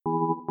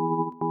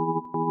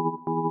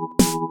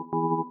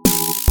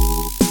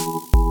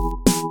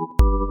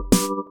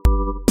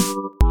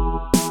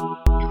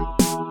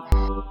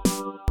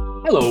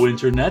Hello,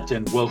 Internet,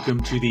 and welcome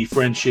to the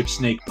Friendship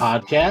Snake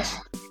podcast.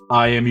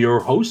 I am your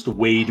host,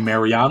 Wade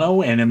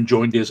Mariano, and am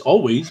joined as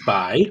always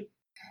by.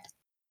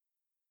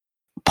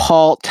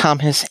 Paul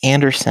Thomas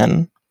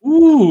Anderson.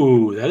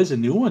 Ooh, that is a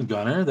new one,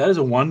 Gunner. That is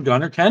a one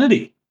Gunner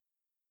Kennedy.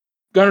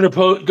 Gunner,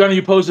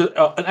 you posed an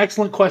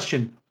excellent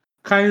question,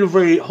 kind of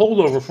a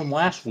holdover from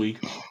last week.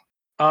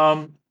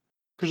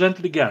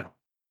 Presented again.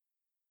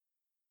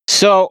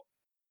 So,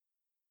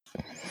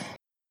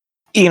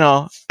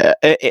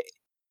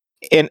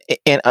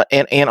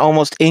 an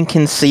almost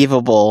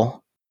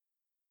inconceivable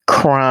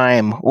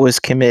crime was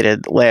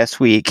committed last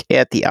week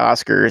at the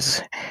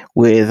Oscars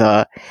with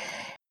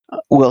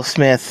Will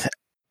Smith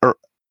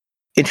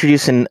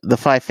introducing the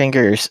five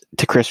fingers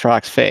to Chris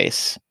Rock's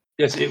face.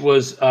 Yes, it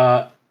was.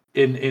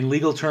 In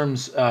legal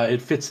terms,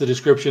 it fits the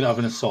description of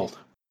an assault.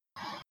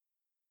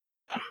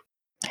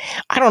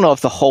 I don't know if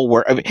the whole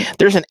word. I mean,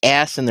 there's an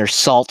ass and there's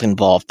salt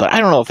involved, but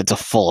I don't know if it's a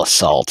full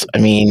assault. I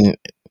mean,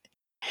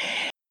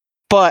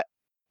 but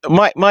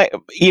my,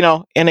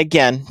 and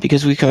again,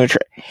 because we come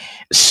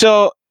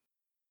so.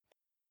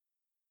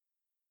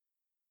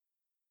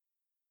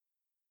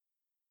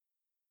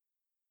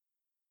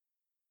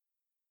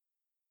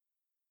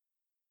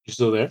 You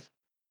still there?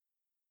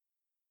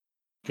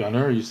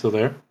 Gunner, are you still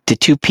there? The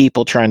two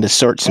people trying to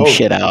sort some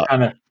shit out.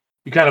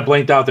 You kind of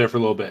blanked out there for a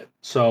little bit.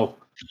 So,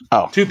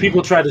 two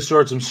people tried to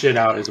sort some shit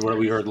out is what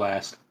we heard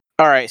last.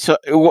 All right. So,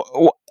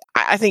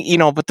 I think,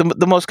 but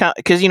the most,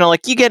 because,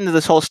 like you get into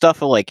this whole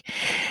stuff of like,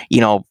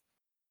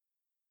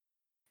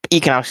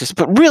 economics,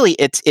 but really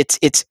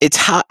it's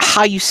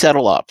how you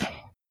settle up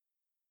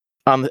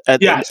on the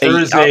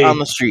on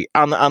the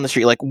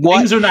street. Like what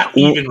things are not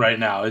even right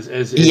now,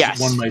 as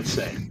yes. One might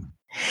say.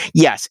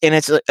 Yes, and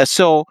it's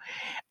so.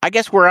 I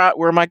guess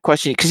where my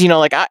question, because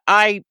like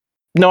I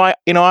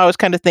was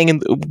kind of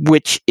thinking,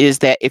 which is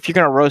that if you're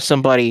gonna roast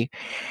somebody,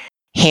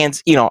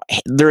 hands,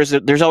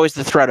 there's always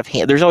the threat of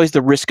hand, there's always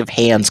the risk of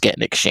hands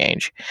getting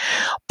exchanged.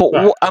 But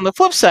right. On the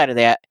flip side of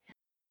that,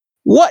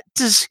 what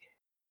does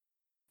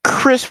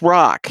Chris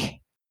Rock,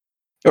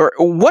 or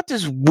what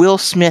does Will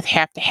Smith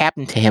have to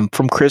happen to him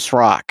from Chris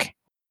Rock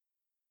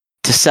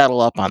to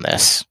settle up on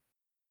this?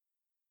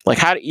 Like,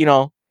 how do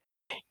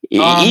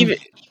even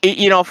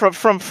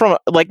from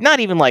like, not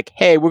even like,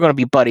 hey, we're gonna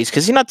be buddies,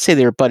 because you're not to say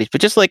they were buddies, but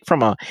just like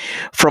from a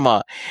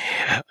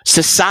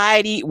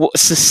society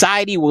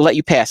will let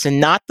you pass, and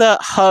not the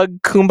hug,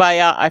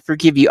 kumbaya, I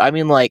forgive you. I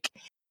mean, like,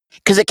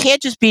 because it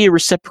can't just be a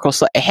reciprocal.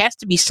 It has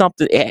to be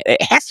something.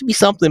 It has to be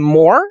something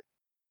more.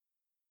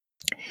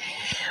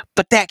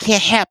 But that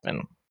can't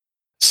happen.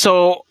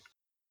 So,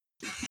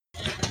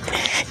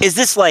 is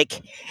this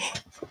like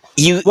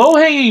you? Low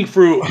hanging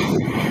fruit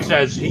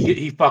says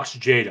he fucks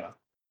Jada.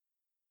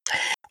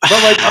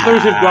 But like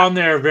others have gone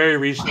there very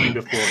recently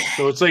before,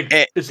 so it's like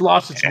it's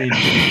lost its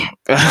meaning.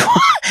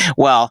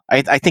 Well,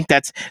 I think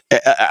that's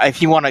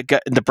if you want to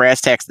get into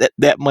brass tacks,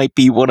 that might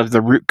be one of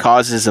the root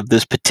causes of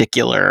this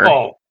particular.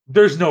 Oh,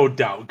 there's no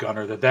doubt,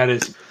 Gunner, that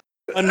is.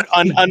 Will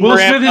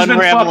Smith has been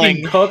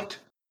fucking cooked.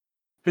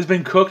 Has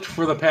been cooked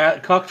for the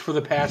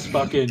past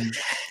fucking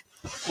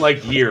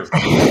like year.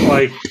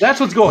 Like that's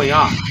what's going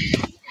on.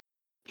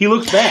 He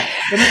looks bad,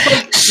 and it's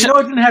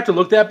like it didn't have to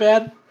look that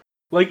bad.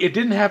 Like, it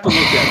didn't have to look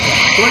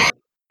that bad. So, like,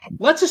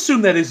 let's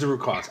assume that is the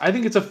root cause. I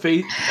think it's a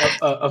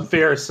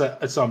fair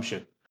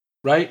assumption,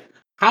 right?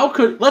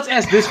 Let's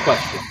ask this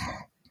question.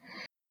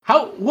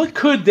 What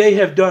could they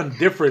have done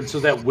different so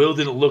that Will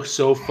didn't look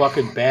so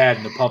fucking bad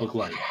in the public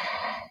light?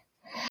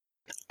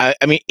 I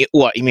mean,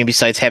 what, you mean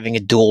besides having a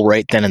duel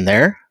right then and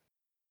there?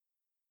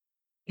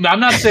 No, I'm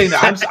not saying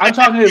that. I'm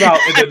talking about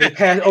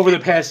over the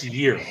past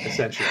year,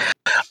 essentially.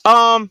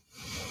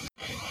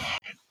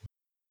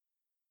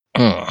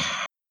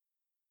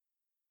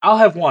 I'll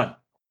have one.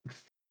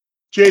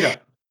 Jada,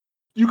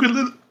 you could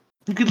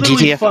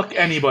literally fuck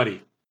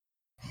anybody.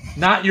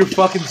 Not your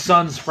fucking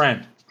son's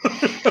friend.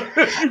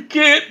 You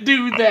can't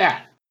do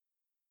that.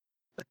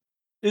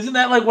 Isn't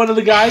that like one of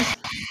the guys?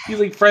 He's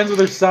like friends with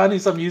her son.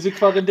 He's some music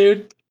fucking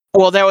dude.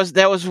 Well, that was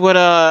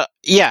what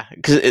yeah,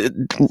 because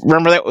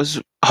remember that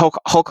was Hulk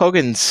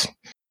Hogan's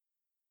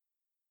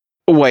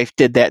wife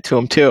did that to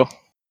him too.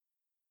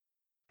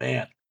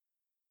 Man,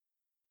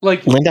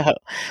 like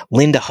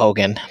Linda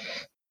Hogan.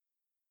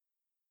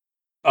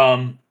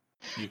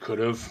 You could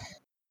have.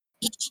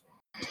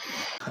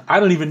 I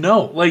don't even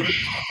know. Like,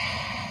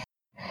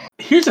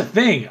 here's the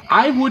thing.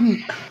 I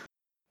wouldn't.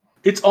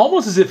 It's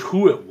almost as if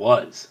who it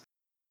was.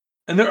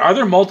 And are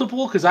there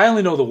multiple? Because I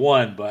only know the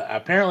one, but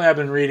apparently I've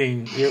been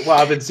reading. Well,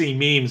 I've been seeing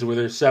memes where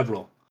there's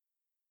several.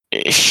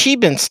 She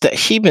been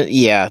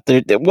yeah.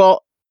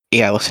 Well,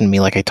 yeah. Listen to me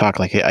like I talk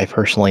like I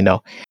personally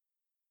know.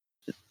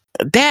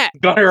 That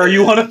Gunner, are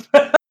you one of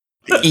them?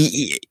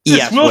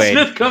 Yes, Is Will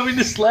Smith coming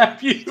to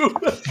slap you?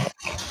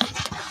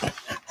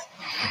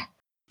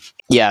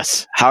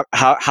 Yes.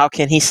 How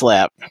can he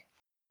slap?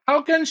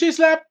 How can she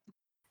slap?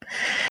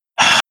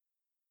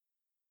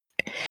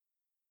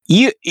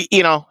 And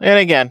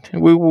again,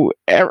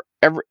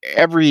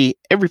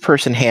 every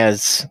person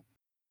has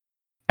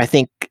I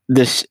think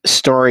this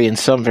story in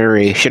some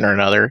variation or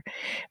another.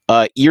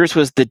 Yours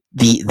was the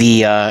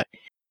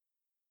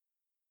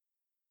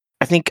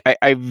I think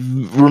I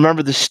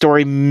remember the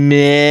story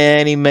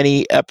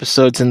many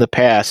episodes in the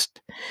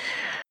past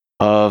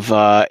of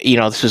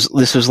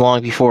this was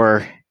long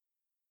before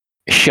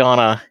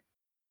Shauna,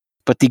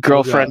 but the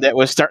girlfriend that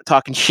was start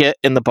talking shit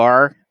in the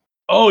bar.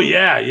 Oh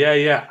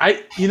yeah.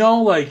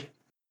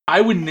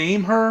 I would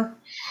name her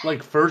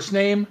like first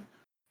name,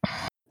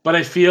 but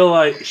I feel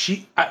like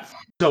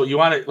so you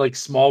want it like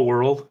small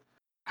world?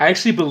 I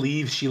actually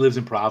believe she lives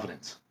in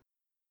Providence.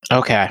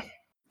 Okay.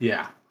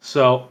 Yeah.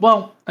 So,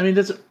 well, I mean,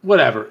 that's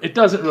whatever. It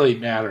doesn't really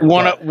matter.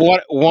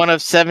 One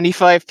of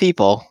 75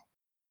 people.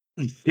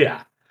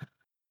 Yeah.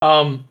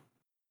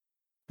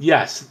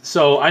 Yes.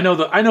 So I know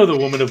the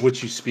woman of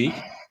which you speak.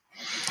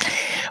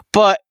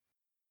 But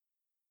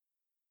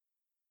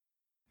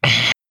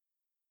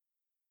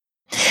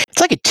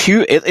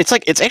it's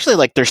like it's actually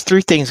like there's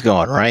three things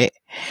going, right?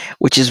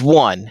 Which is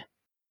one,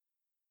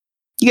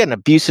 you got an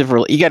abusive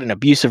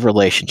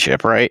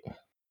relationship, right?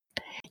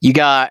 You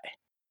got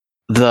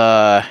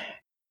the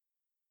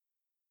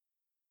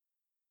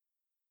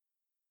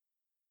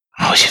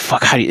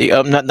fuck, how do you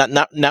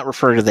not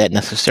refer to that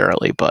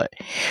necessarily, but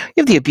you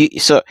have the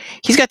abuse. So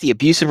he's got the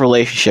abusive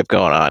relationship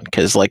going on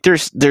because like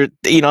that's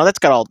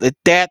got all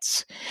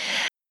that's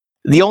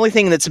the only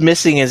thing that's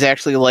missing is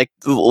actually like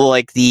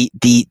the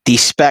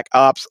spec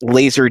ops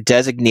laser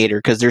designator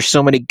because there's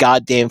so many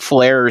goddamn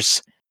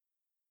flares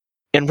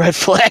and red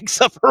flags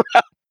up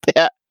around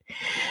that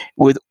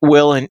with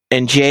Will and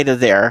Jada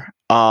there.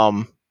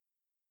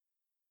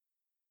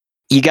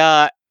 You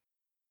got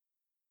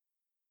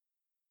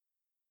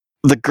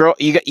the girl.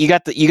 You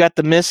got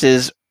the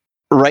missus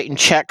writing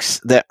checks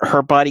that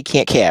her body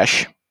can't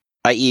cash,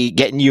 i.e.,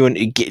 getting you and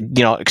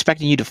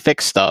expecting you to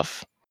fix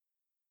stuff.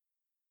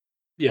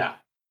 Yeah.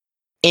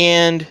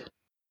 And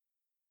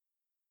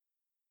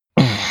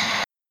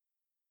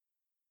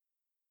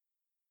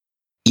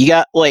you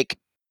got like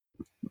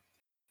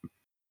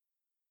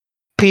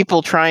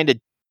people trying to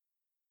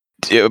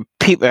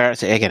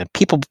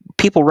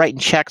people writing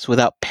checks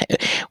without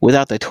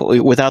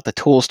the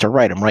tools to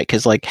write them, right?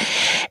 Because like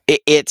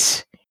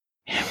it's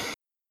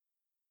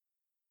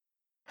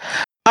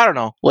I don't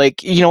know,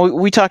 like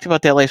we talked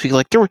about that last week.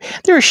 Like there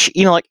was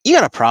like you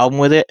got a problem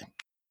with it.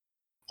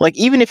 Like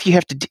even if you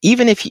have to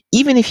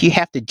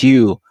have to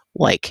do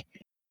like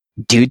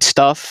dude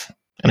stuff,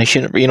 and I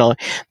shouldn't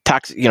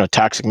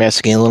toxic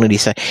masculinity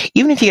side.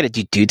 Even if you got to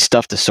do dude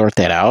stuff to sort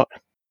that out,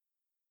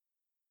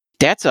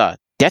 that's a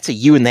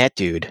you and that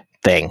dude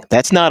thing.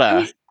 That's not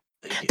a.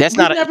 That's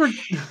not never.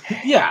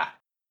 Yeah.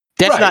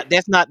 That's right.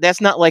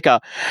 That's not like a.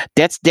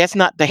 That's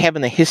not the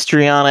having the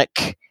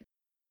histrionic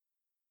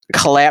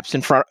collapse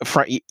in front.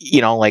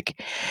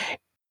 Like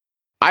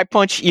I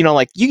punch.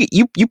 Like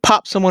you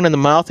pop someone in the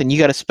mouth and you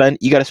got to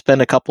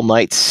spend a couple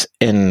nights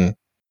in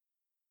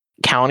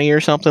county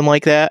or something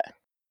like that.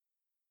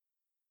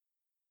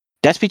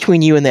 That's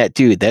between you and that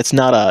dude. That's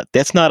not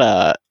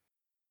a.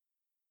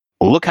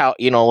 Look how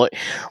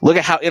look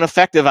at how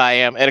ineffective I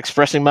am at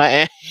expressing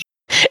my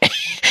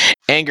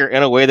anger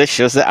in a way that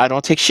shows that I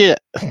don't take shit.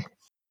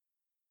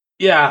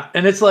 Yeah,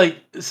 and it's like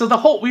so the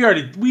whole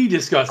we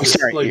discussed this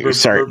Sorry.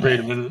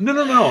 verbatim.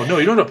 No,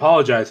 you don't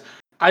apologize.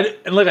 And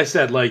like I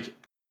said, like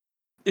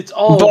it's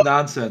all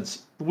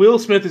nonsense. Will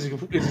Smith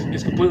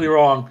is completely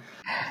wrong.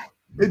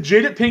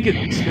 Jada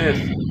Pinkett Smith,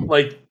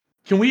 like,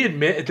 can we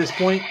admit at this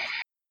point,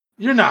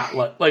 you're not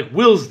like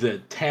Will's the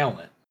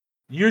talent.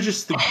 You're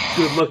just the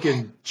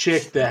good-looking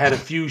chick that had a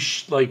few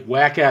like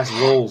whack-ass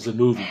roles in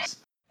movies.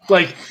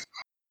 Like,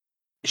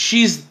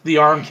 she's the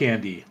arm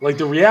candy. Like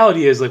the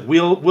reality is, like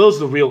Will's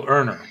the real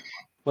earner.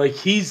 Like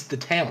he's the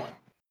talent.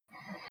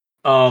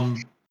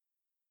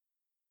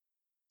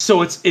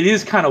 So it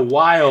is kind of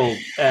wild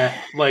at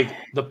like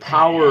the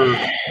power.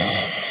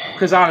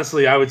 Because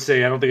honestly, I would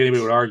say I don't think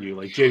anybody would argue.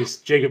 Like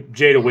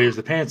Jada wears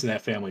the pants in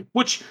that family,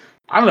 which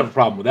I don't have a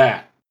problem with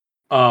that.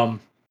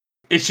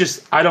 It's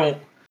just I don't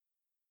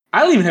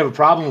even have a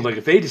problem with like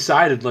if they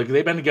decided like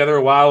they've been together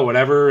a while or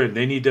whatever, and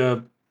they need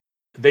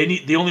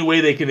the only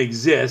way they can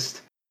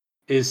exist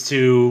is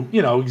to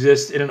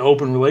exist in an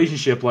open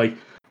relationship. Like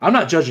I'm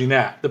not judging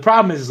that. The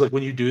problem is like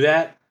when you do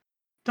that,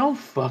 don't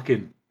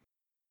fucking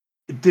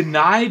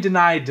deny.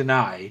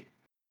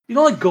 You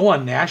don't like go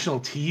on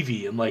national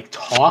TV and like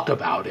talk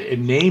about it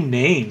and name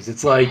names.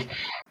 It's like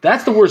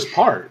that's the worst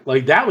part.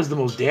 Like that was the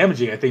most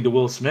damaging, I think, to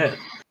Will Smith.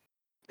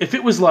 If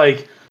it was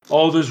like,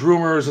 oh, there's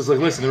rumors, it's like,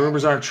 listen, the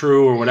rumors aren't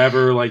true or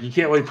whatever. Like you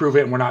can't really prove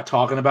it, and we're not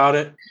talking about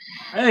it.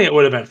 I think it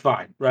would have been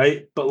fine,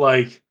 right? But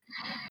like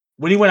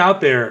when he went out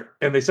there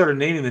and they started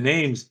naming the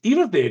names,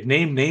 even if they had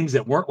named names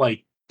that weren't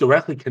like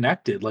directly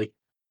connected, like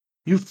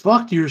you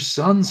fucked your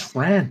son's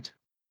friend.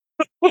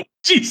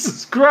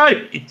 Jesus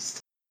Christ.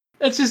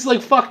 That's just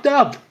like fucked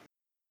up.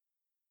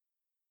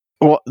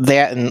 Well,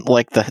 that and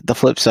like the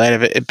flip side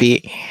of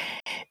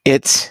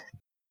it's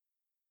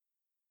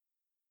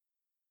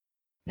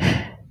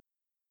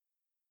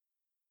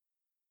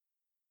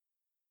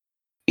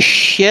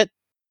shit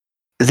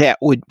that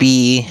would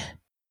be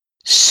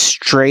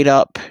straight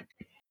up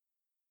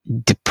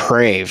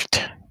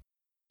depraved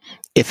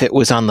if it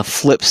was on the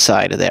flip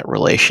side of that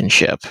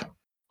relationship.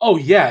 Oh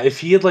yeah, if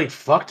he had like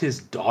fucked his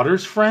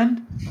daughter's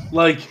friend,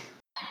 like,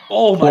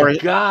 oh my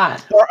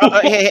god. Or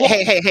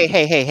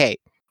hey,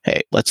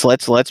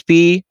 let's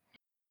be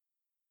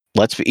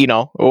daughter's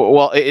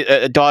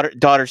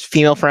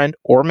female friend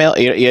or male.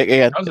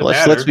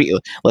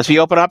 Let's be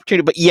open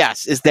opportunity. But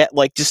yes, is that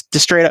like just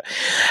straight up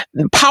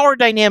power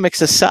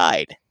dynamics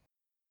aside?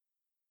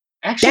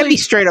 Actually, that'd be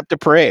straight up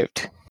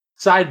depraved.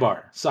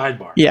 Sidebar.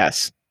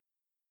 Yes.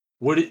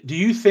 Do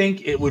you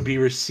think it would be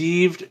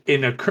received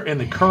in the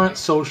current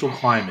social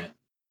climate?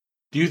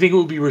 Do you think it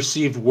would be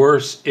received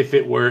worse if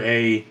it were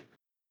a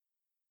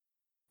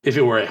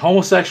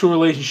homosexual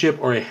relationship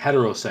or a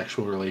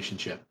heterosexual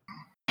relationship?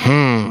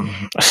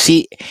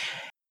 See,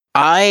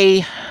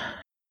 I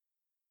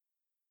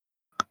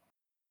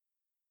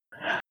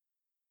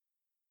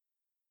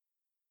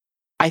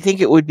think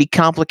it would be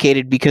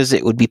complicated because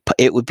it would be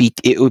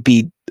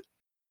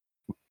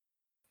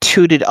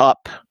tooted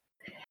up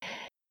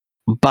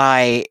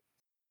by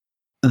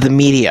the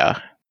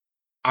media.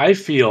 I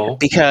feel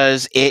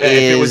because if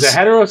it was a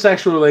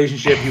heterosexual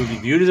relationship, he would be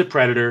viewed as a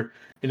predator,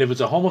 and if it's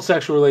a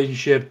homosexual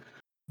relationship,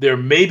 there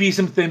may be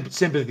some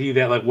sympathy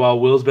that, like, well,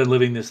 Will's been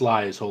living this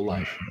lie his whole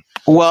life.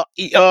 Well,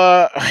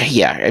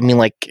 yeah. I mean,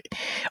 like,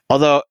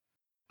 although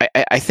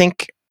I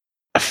think,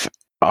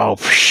 oh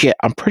shit,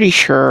 I'm pretty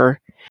sure.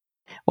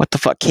 What the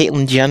fuck?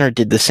 Caitlyn Jenner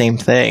did the same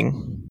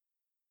thing.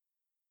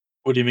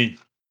 What do you mean?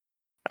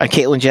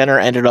 Caitlyn Jenner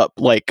ended up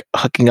like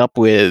hooking up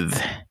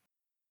with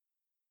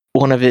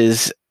one of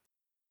his,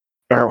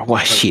 or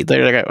was she?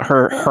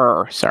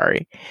 Her.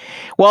 Sorry.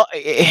 Well,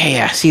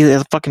 yeah. See,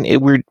 the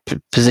fucking weird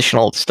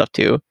positional stuff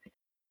too.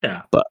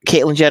 Yeah. But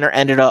Caitlyn Jenner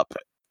ended up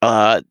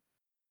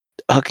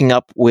hooking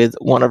up with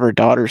one of her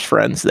daughter's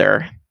friends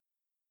there.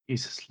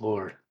 Jesus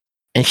Lord.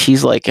 And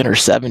she's like in her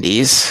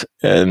 70s,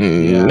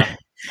 and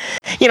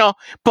yeah.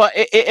 But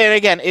and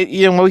again,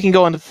 we can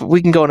go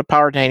into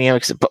power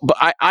dynamics.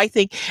 But I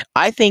think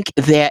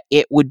that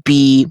it would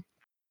be,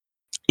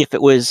 if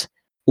it was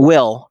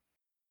Will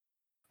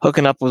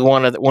hooking up with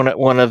one of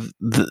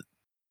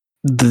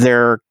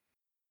their,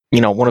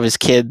 one of his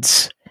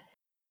kids'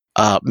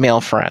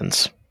 male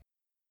friends,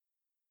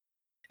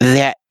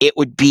 that it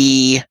would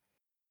be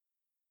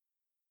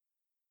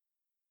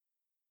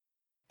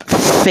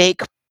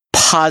fake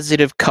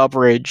positive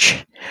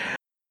coverage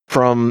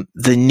from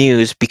the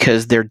news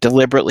because they're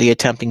deliberately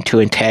attempting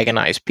to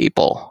antagonize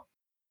people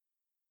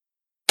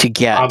to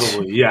get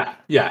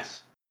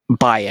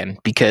buy-in,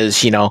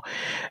 because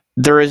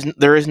there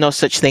is no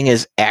such thing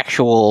as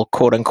actual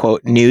quote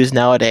unquote news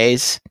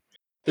nowadays.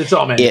 It's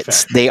all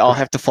manufactured. They all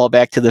have to fall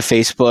back to the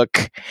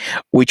Facebook,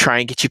 we try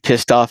and get you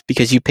pissed off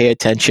because you pay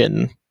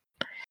attention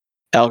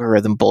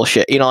algorithm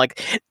bullshit. Like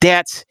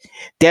that's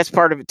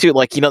part of it too.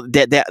 Like,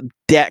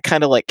 that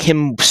kind of like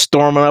him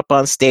storming up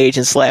on stage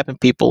and slapping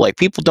people. Like,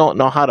 people don't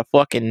know how to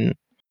fucking.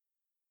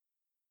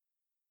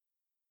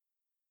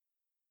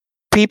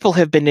 People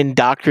have been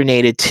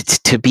indoctrinated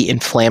to be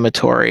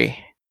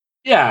inflammatory.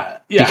 Yeah.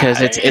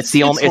 Because it's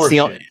the only.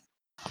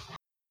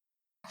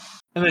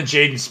 And then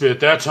Jaden Smith,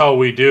 that's how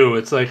we do.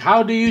 It's like,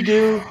 how do?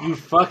 You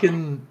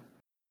fucking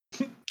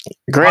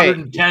great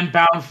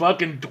 110-pound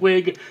fucking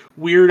twig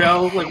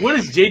weirdo. Like, what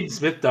has Jaden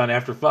Smith done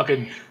after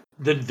fucking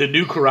the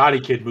new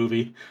Karate Kid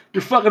movie?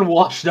 You're fucking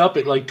washed up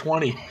at like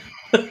 20.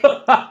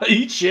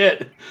 Eat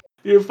shit.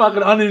 You're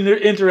fucking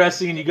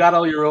uninteresting, and you got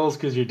all your roles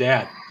because your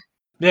dad.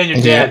 Man, your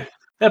dad,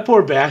 that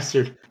poor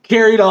bastard,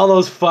 carried all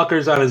those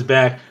fuckers on his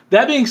back.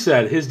 That being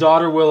said, his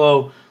daughter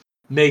Willow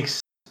makes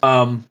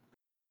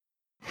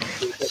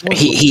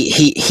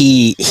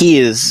he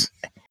is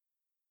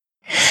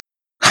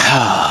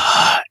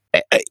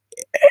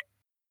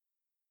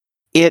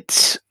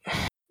it's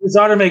his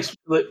daughter makes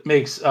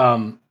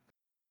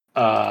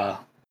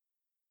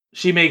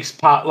she makes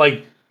pop,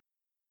 like,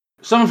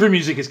 some of her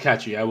music is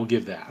catchy. I will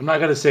give that. I'm not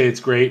gonna say it's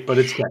great, but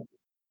it's catchy.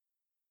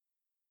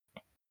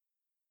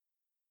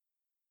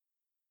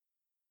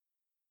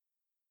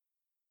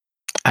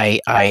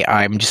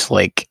 I'm just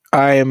like,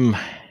 I'm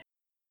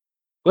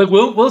like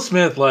Will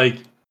Smith, like,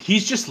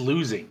 he's just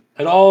losing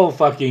at all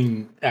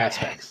fucking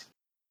aspects.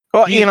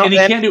 Well, he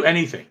can't do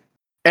anything.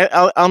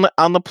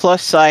 On the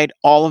plus side,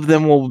 all of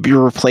them will be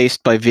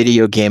replaced by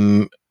video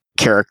game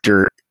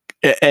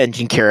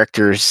engine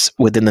characters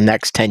within the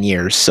next 10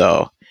 years.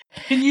 So,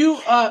 can you,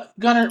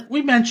 Gunnar?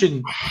 We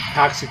mentioned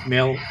toxic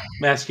male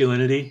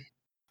masculinity.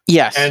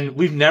 Yes, and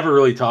we've never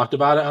really talked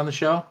about it on the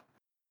show.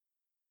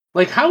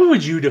 Like, how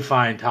would you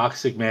define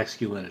toxic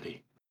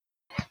masculinity?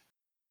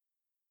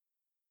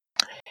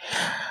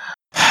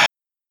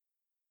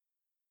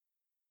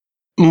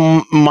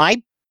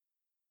 My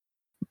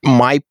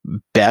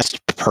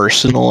best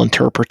personal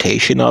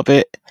interpretation of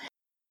it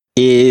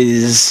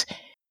is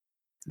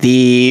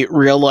the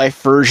real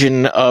life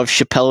version of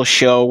Chappelle's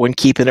Show when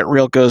keeping it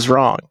real goes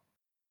wrong.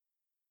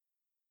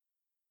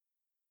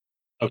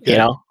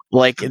 Okay.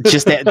 Like,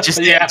 just that,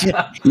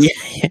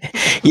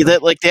 Yeah,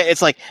 that like that.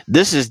 It's like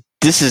this is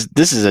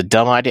a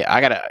dumb idea.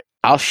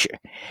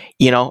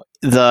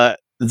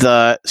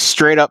 The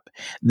straight up.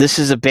 This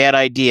is a bad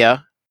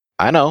idea.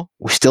 I know.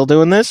 We're still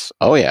doing this.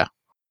 Oh yeah.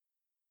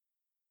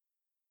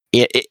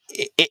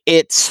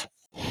 It's.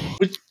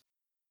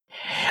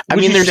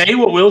 Would you say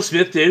what Will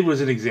Smith did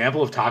was an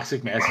example of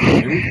toxic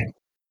masculinity?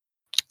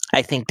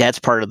 I think that's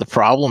part of the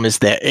problem. Is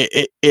that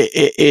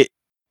it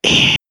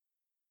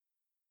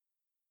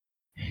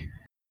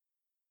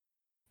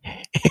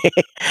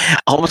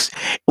almost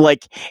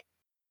like,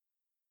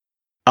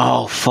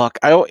 oh fuck,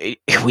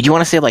 would you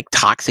want to say like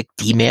toxic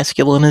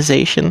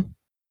demasculinization?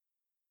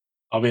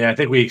 I mean, I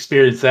think we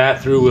experienced that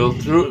as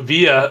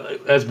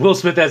Will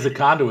Smith as the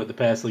conduit the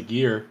past like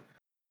year.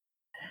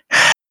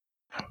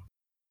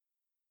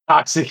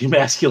 Toxic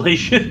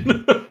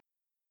emasculation.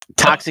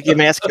 Toxic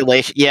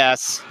emasculation,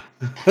 yes.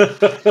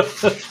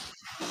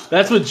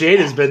 That's what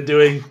Jada's been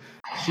doing.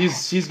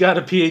 She's got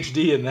a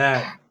PhD in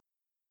that.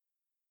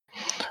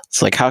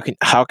 It's like how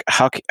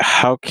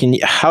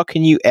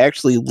can you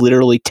actually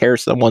literally tear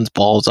someone's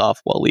balls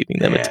off while leaving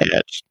them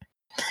attached?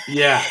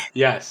 Yeah.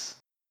 Yes.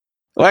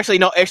 Well, actually,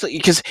 no. Actually,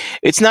 because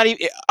it's not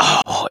even.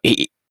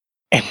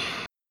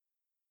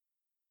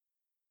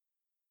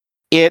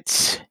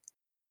 It's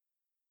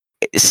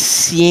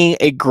seeing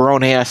a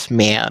grown ass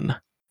man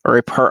or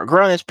a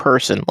grown ass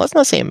person. Let's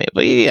not say a man,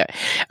 but yeah,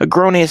 a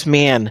grown ass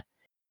man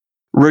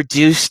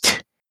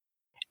reduced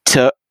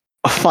to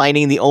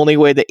finding the only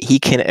way that he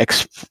can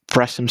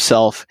express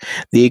himself,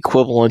 the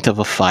equivalent of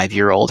a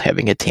 5-year-old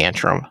having a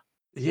tantrum.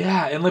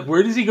 Yeah, and like,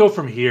 where does he go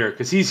from here?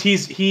 Because he's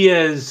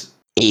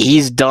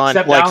done.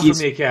 Stepped down from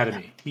the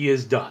academy. He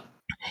is done.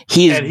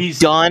 He's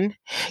done.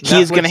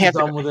 He's going to have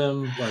done with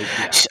him. Like,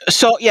 yeah.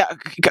 So yeah.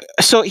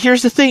 So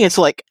here's the thing. It's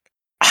like,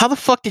 how the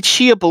fuck did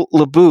Shia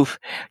LaBeouf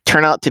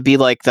turn out to be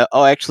like the?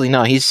 Oh, actually,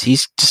 no.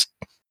 He's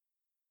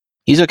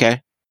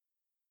okay.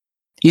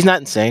 He's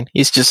not insane.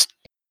 He's just.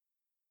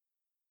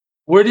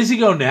 Where does he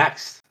go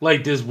next?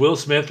 Like, does Will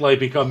Smith like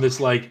become this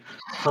like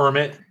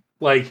hermit?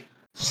 Like,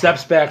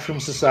 steps back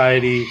from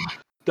society,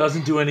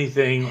 doesn't do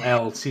anything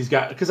else.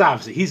 Because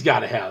obviously he's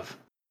got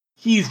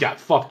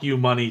fuck you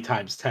money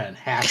times 10.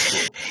 Has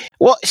to.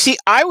 Well, see,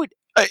 I would.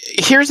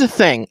 Here's the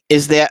thing: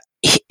 is that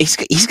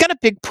he's got a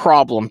big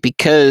problem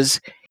because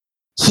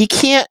he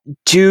can't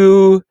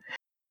do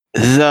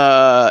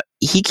the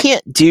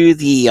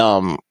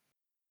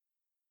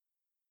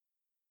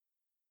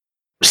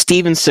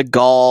Steven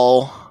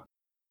Seagal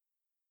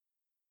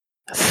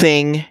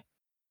thing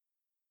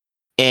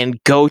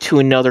and go to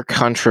another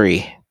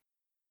country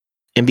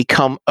and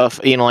become a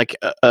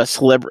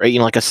celebrity,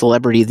 like a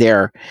celebrity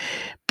there,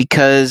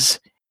 because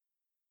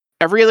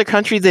every other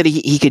country that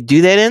he could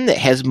do that in that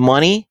has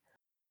money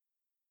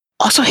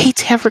also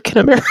hates African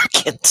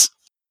Americans.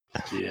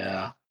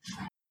 Yeah,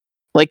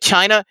 like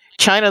China.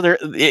 There,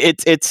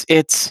 it's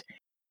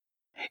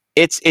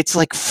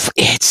like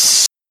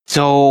it's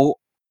so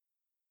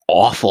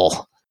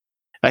awful.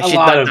 I mean,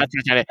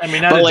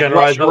 not to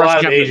generalize, but a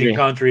lot of Asian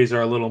countries are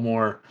a little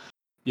more,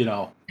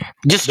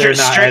 just they're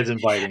not as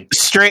inviting.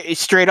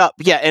 Straight up,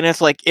 yeah. And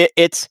it's like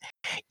it's,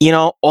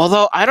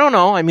 although I don't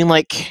know. I mean,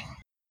 like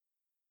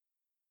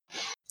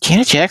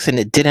Janet Jackson,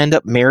 it did end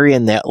up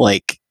marrying that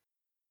like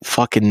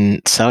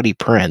fucking Saudi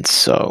prince.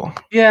 So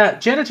yeah,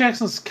 Janet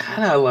Jackson's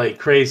kind of like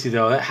crazy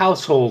though. That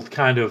household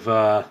kind of,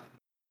 I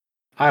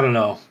don't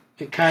know.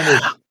 It kind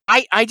of.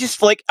 I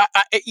just like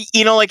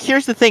like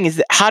here's the thing: is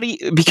that how do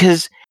you,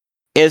 because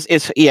this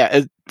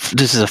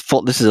is a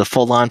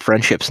full on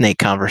friendship snake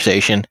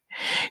conversation.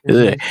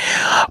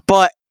 Mm-hmm.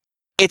 But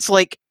it's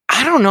like,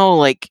 I don't know,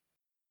 like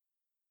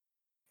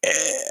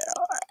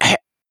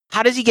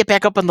how does he get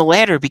back up on the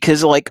ladder?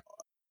 Because like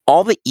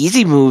all the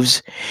easy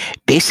moves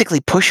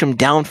basically push him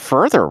down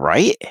further,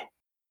 right?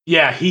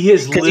 Yeah, he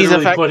has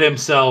literally put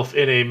himself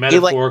in a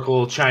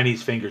metaphorical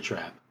Chinese finger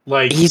trap.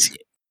 Like he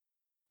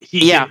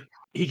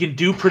can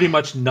do pretty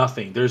much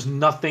nothing. There's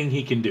nothing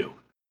he can do.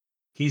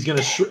 He's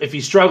gonna if he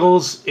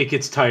struggles, it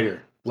gets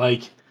tighter.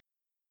 Like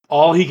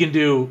all he can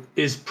do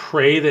is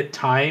pray that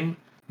time.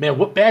 Man,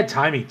 what bad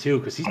timing too,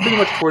 because he's pretty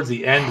much towards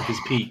the end of his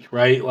peak,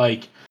 right?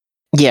 Like,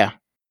 yeah,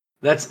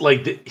 that's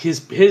like his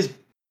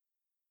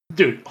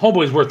dude.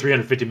 Homeboy's worth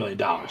 $350 million,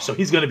 so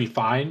he's gonna be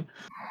fine.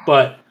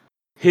 But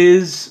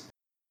his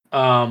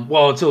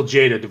until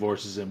Jada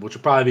divorces him, which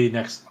will probably be the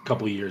next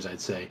couple of years, I'd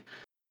say.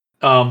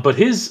 But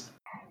he's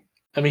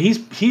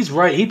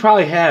right. He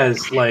probably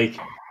has like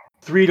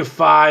 3 to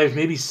 5,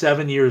 maybe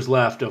 7 years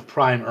left of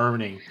prime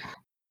earning.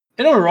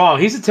 And don't get me wrong,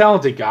 he's a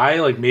talented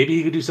guy. Like maybe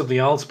he could do something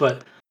else,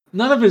 but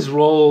none of his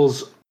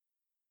roles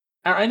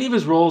are any of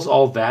his roles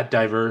all that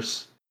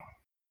diverse.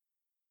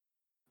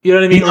 You know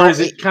what I mean? Or is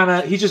it kind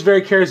of he's just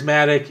very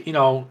charismatic?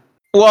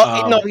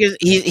 Well, no, because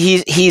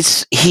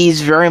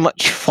he's very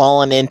much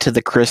fallen into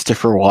the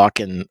Christopher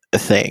Walken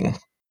thing,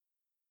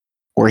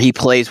 where he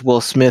plays Will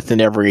Smith in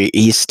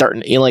he's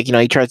starting,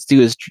 he tries to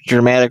do his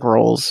dramatic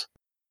roles,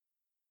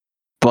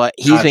 but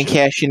he's been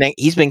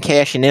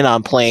cashing in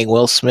on playing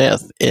Will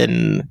Smith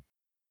in.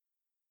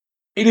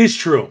 It is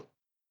true.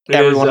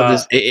 every one of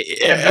his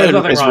there's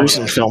nothing wrong with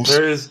recent that.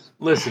 films.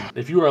 Listen,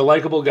 if you are a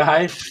likable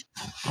guy,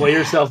 play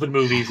yourself in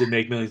movies and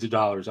make millions of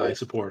dollars. I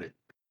support it.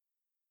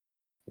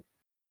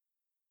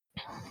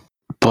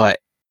 But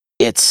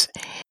it's.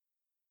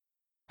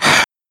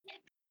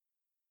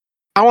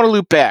 I want to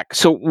loop back.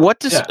 So what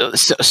does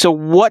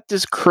what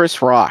does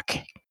Chris Rock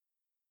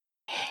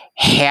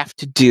have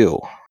to do?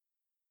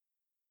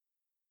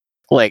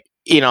 Like,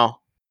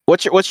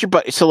 what's your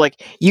buddy? So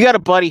like, you got a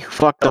buddy who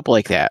fucked up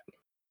like that.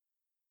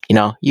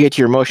 You get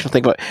your emotional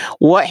thing, but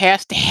what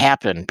has to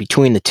happen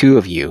between the two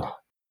of you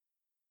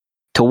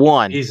to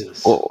one,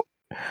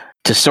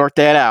 to sort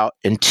that out,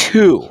 and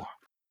two,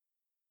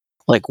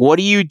 like, what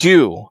do you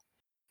do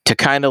to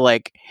kind of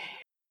like,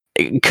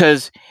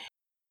 because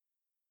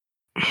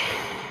a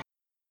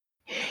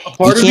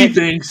part of me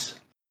thinks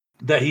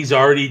that he's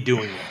already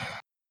doing it.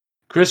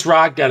 Chris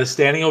Rock got a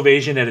standing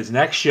ovation at his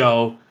next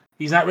show.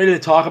 He's not ready to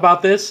talk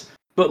about this,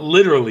 but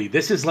literally,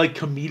 this is like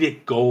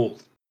comedic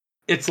gold.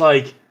 It's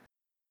like,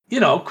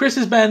 Chris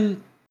has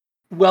been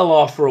well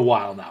off for a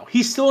while now.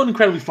 He's still an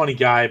incredibly funny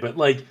guy, but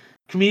like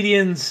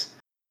comedians,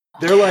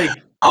 they're like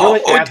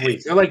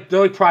athletes. They're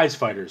like prize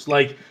fighters.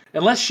 Like,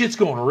 unless shit's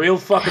going real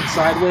fucking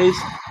sideways,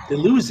 they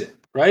lose it,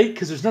 right?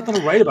 Because there's nothing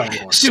to write about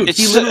anymore. Dude,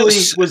 he literally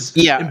was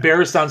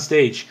embarrassed on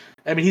stage.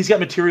 I mean, he's got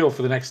material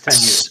for the next 10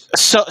 years.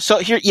 So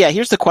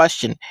here's the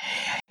question.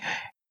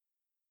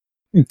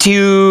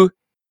 Do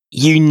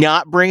you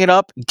not bring it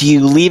up? Do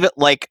you leave it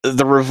like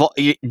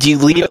do you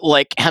leave it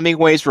like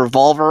Hemingway's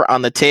revolver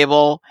on the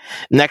table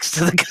next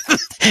to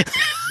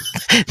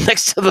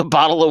the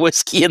bottle of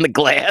whiskey in the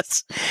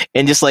glass,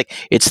 and just like,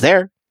 it's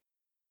there?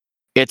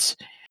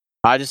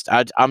 I'm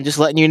just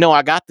letting you know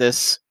I got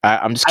this.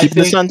 I'm just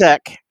keeping this on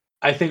deck.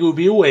 I think it would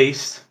be a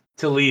waste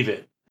to leave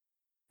it.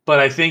 But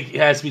I think it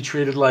has to be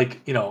treated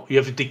like, you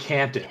have to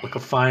decant it like a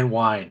fine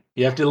wine.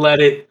 You have to let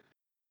it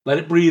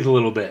breathe a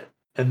little bit.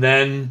 And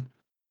then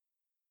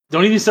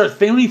don't even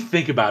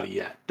think about it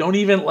yet. Don't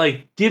even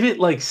give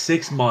it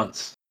 6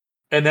 months.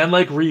 And then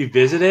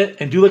revisit it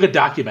and do a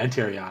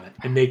documentary on it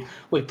and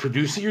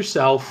produce it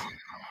yourself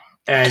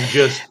and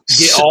just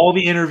get all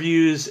the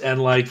interviews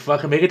and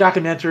fucking make a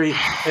documentary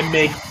and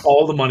make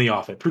all the money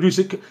off it. Produce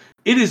it.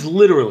 It is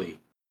literally,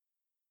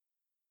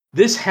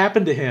 this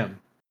happened to him.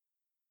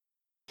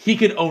 He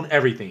could own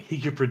everything. He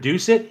could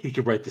produce it. He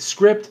could write the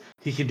script.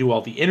 He can do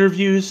all the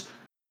interviews.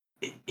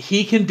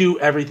 He can do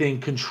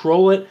everything,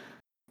 control it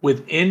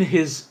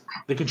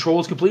the control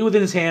is completely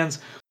within his hands,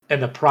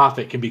 and the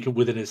profit can be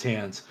within his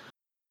hands.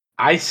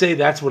 I say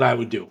that's what I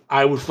would do.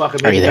 I would fucking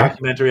make a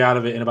documentary out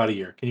of it in about a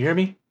year. Can you hear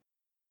me?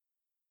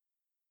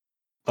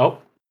 Oh.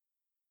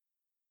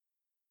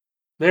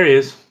 There he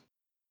is.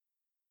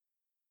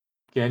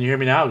 Can you hear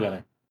me now,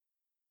 Gunnar?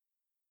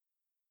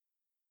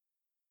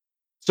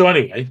 So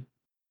anyway,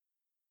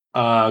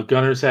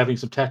 Gunner's having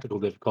some technical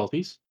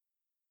difficulties.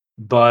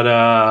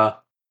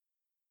 But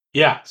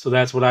yeah, so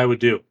that's what I would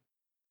do.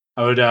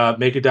 I would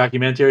make a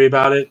documentary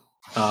about it.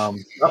 I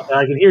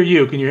can hear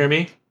you. Can you hear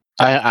me?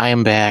 I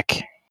am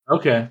back.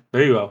 Okay,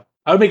 there you go.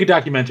 I would make a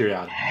documentary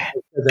out of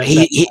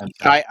it.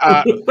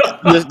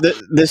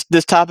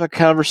 This topic of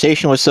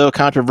conversation was so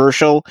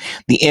controversial,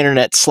 the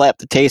internet slapped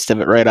the taste of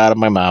it right out of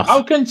my mouth.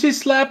 How can she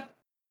slap?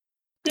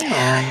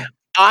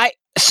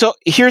 So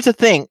here's the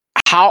thing.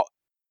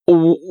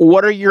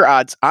 What are your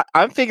odds?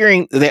 I'm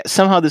figuring that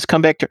somehow this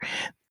comeback to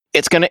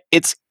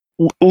it's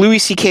Louis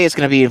C.K. is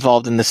going to be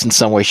involved in this in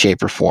some way,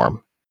 shape, or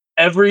form.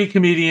 Every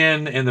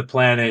comedian in the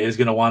planet is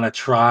going to want to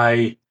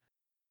try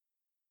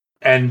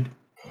and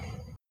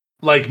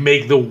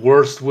make the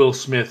worst Will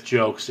Smith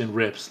jokes and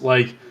rips.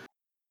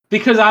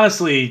 Because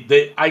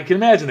honestly, I can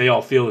imagine they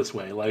all feel this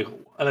way.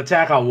 An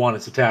attack on one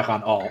is attack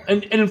on all.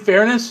 And in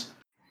fairness,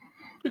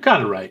 you're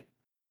kind of right.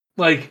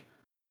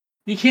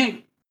 You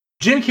can't.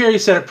 Jim Carrey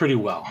said it pretty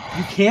well.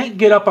 You can't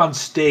get up on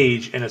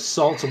stage and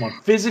assault someone,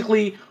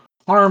 physically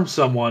harm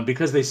someone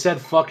because they said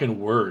fucking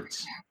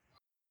words.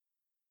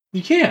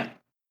 You can't.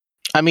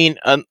 I mean,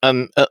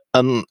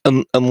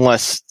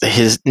 unless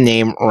his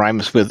name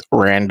rhymes with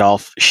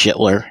Randolph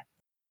Shitler.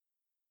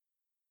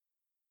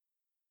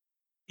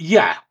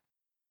 Yeah.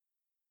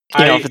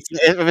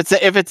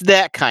 If it's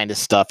that kind of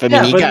stuff. I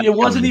mean, but it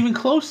wasn't even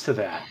close to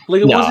that.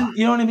 It wasn't.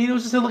 You know what I mean? It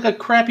was just a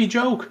crappy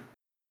joke.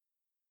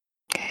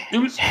 It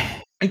was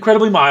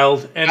incredibly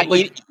mild, and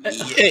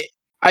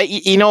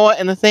you know what?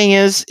 And the thing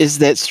is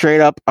that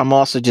straight up, I'm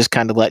also just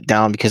kind of let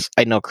down because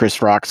I know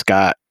Chris Rock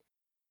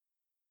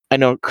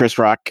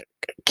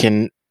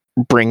can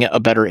bring a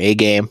better A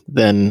game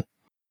than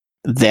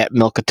that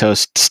milk of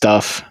toast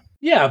stuff.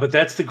 Yeah, but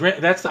that's the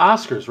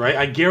Oscars, right?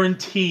 I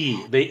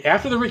guarantee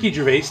after the Ricky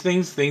Gervais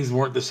things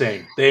weren't the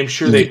same. I'm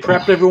sure they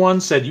prepped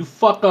everyone, said you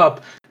fuck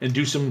up and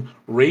do some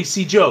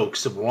racy jokes,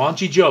 some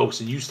raunchy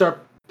jokes, and you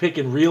start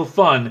picking real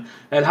fun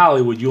at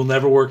Hollywood, you'll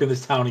never work in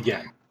this town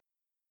again.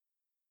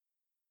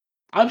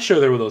 I'm sure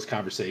there were those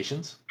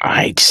conversations.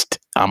 I'm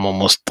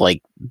almost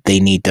like they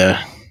need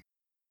to.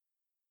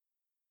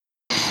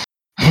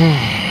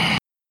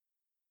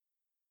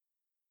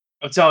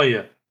 I'll tell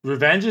you,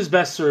 revenge is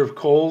best served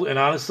cold, and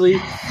honestly,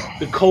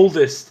 the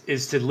coldest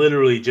is to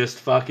literally just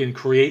fucking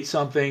create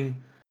something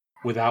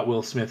without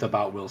Will Smith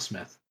about Will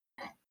Smith.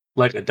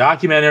 Like a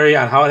documentary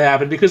on how it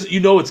happened, because you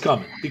know it's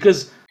coming.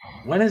 Because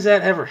when has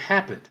that ever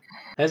happened?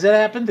 Has that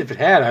happened? If it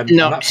had, I'm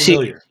not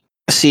familiar.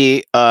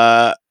 See,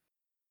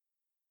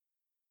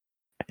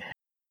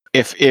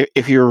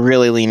 if you're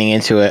really leaning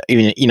into it,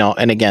 even, you know,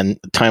 and again,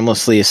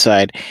 timelessly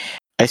aside,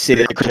 I see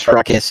that Chris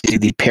Rock has to do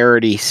the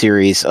parody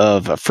series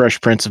of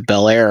Fresh Prince of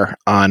Bel-Air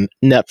on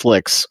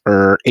Netflix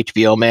or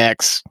HBO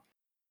Max,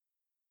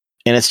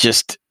 and it's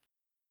just,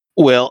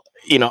 well,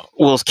 you know,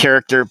 Will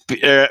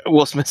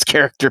Smith's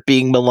character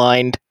being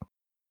maligned.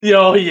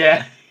 Oh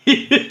yeah,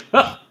 yeah,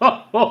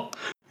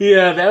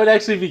 that would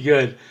actually be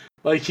good.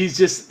 Like he's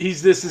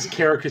this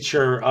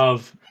caricature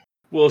of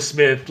Will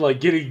Smith, like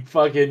getting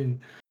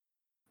fucking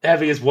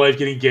having his wife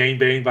getting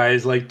gangbanged by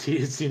his like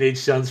his teenage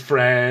son's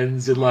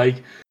friends, and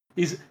like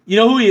he's, you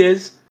know who he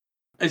is?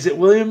 Is it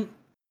William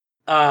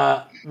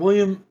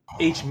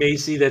H.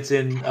 Macy that's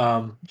in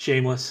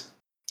Shameless?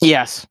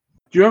 Yes.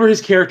 Do you remember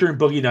his character in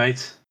Boogie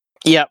Nights?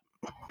 Yep.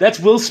 That's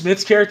Will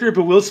Smith's character,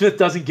 but Will Smith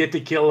doesn't get to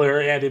kill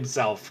her and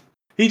himself.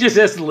 He just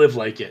has to live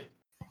like it.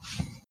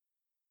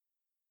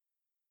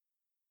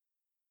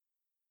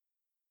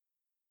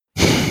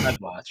 I'd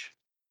watch.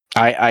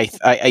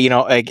 You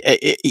know,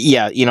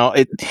 yeah, you know,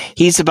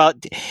 he's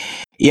about,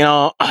 you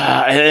know,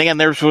 and again,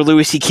 there's where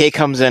Louis C.K.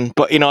 comes in,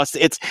 but you know,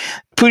 it's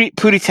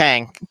Pootie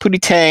Tang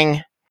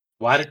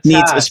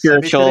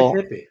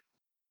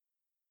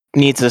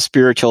needs a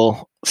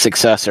spiritual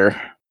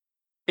successor.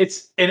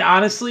 And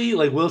honestly,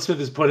 like Will Smith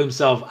has put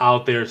himself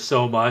out there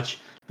so much.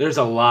 There's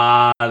a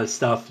lot of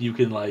stuff you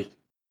can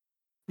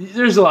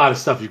there's a lot of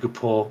stuff you could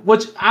pull,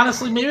 which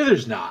honestly, maybe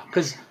there's not.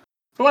 Because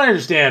from what I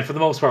understand, for the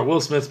most part, Will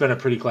Smith's been a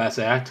pretty class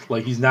act.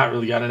 Like, he's not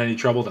really gotten in any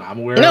trouble that I'm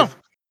aware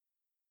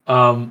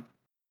of.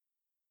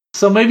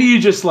 So maybe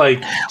you just do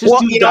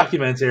the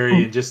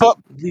documentary and just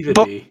leave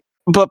it be.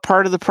 But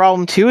part of the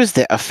problem too is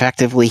that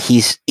effectively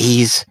he's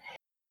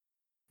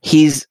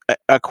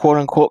a quote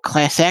unquote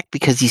class act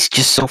because he's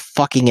just so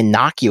fucking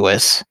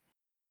innocuous.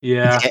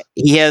 Yeah.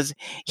 He has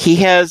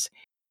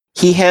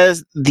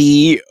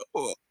the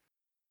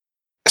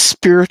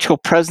spiritual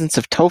presence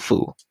of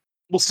tofu.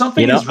 Well,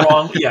 something is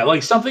wrong. Yeah,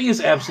 like something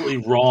is absolutely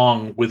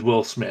wrong with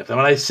Will Smith. And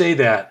when I say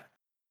that,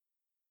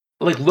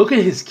 like, look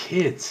at his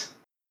kids.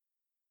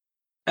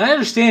 And I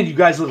understand you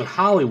guys live in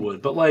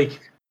Hollywood, but like,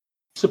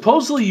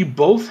 supposedly you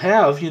both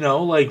have, you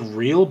know, like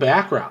real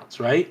backgrounds,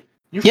 right?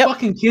 Your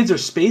fucking kids are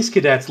space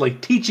cadets,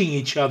 like teaching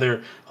each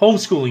other,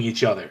 homeschooling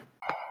each other.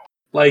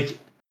 Like,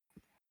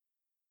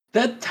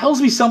 that tells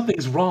me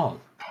something's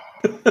wrong.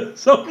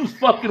 Something's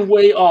fucking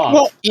way off.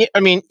 Well, I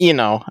mean, you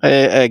know,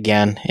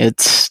 again,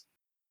 it's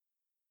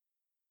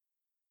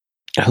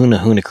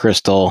Huna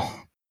Crystal.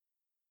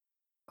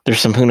 There's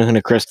some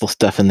Huna Crystal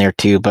stuff in there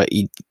too, but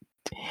you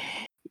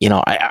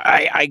know,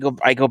 I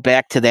go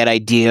back to that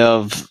idea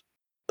of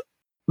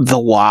the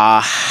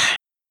Wah,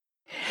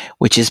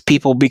 which is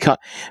people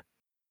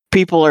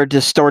are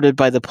distorted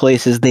by the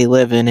places they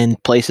live in,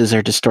 and places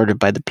are distorted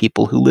by the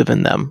people who live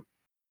in them.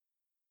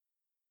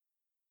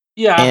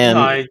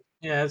 Yeah,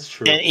 that's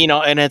true. And, you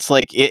know, and it's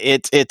like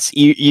it's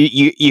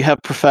you have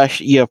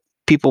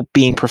people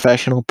being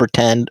professional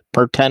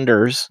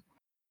pretenders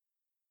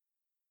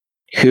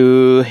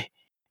who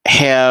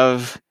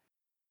have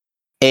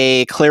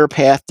a clear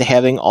path to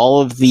having all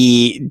of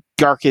the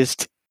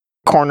darkest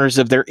corners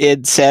of their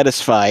id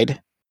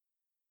satisfied,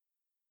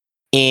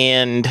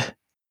 and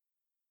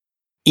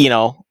you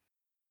know,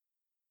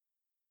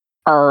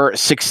 are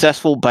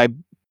successful by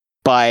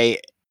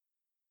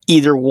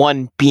either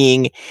one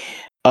being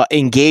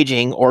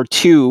engaging, or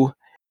two,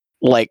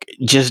 like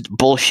just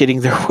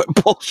bullshitting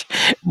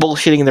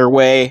their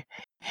way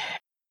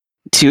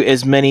to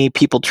as many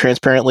people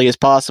transparently as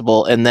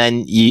possible, and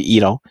then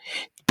you know,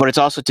 but it's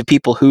also to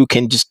people who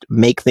can just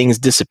make things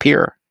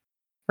disappear,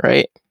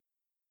 right?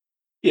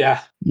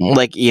 Yeah,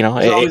 like, you know,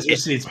 there's always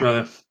receipts,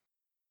 brother.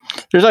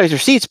 There's always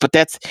receipts, but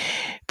that's,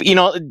 you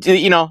know,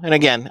 and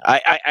again,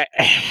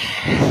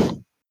 I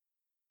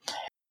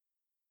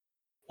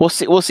we'll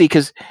see,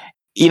 because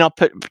you know,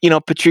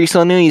 Patrice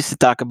O'Neal used to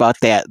talk about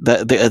that,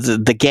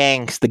 the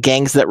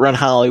gangs that run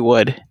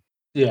Hollywood.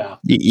 Yeah,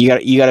 you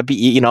gotta be,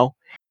 you know,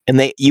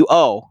 and you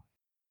owe,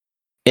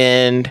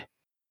 and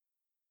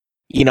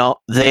you know,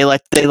 they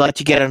let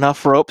you get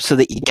enough rope so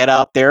that you get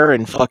out there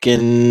and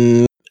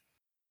fucking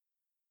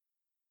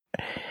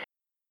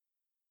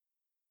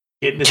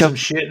get into some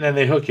shit, and then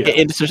they hook you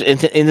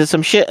into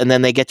some shit, and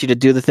then they get you to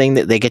do the thing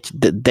that they get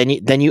you,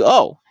 then you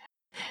owe,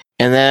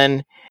 and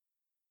then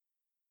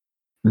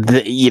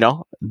you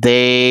know,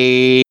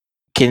 they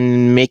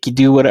can make you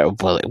do whatever.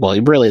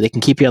 Well, really, they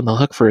can keep you on the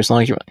hook for as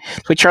long as you want.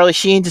 So Charlie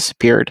Sheen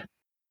disappeared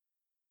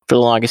for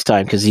the longest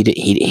time because he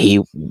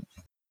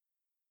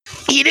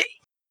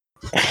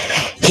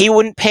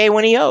wouldn't pay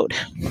when he owed.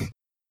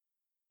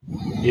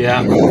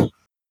 Yeah.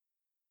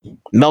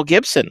 Mel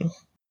Gibson.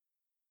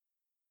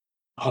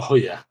 Oh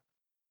yeah.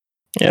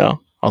 You know,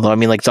 although I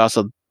mean, like, it's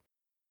also,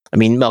 I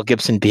mean, Mel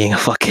Gibson being a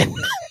fucking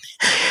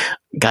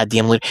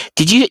goddamn loot.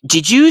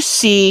 Did you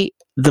see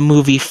the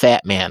movie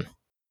Fat Man?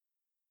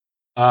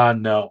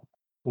 No.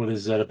 What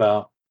is that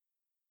about?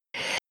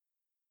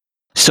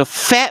 So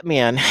Fat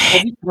Man.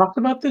 Have you talked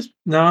about this?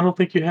 No, I don't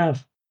think you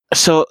have.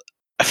 So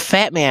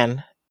Fat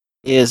Man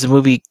is a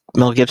movie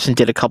Mel Gibson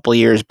did a couple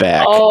years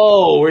back.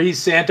 Oh, where he's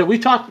Santa. We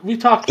talked kind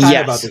of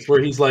Yes. about this,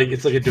 where he's like,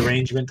 it's like a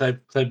derangement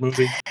type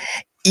movie.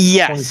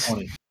 Yes.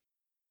 2020.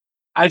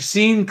 I've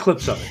seen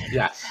clips of it.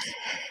 Yes.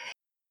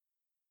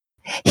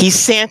 He's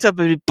Santa,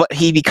 but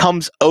he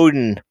becomes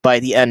Odin by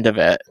the end of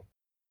it.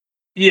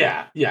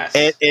 Yeah. Yes.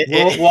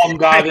 Walton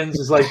Goggins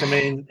is like the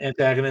main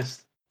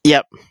antagonist.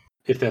 Yep.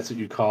 If that's what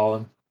you call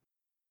him.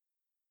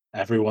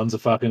 Everyone's a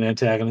fucking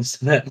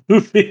antagonist in that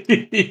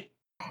movie.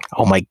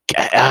 Oh my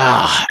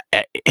god.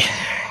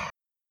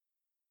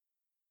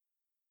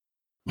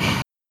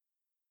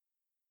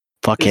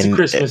 Fucking.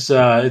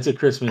 It's a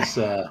Christmas.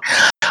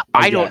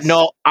 I don't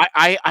know.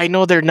 I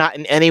know they're not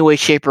in any way,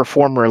 shape, or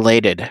form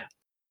related.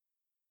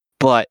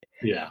 But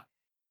yeah,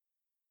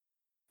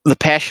 The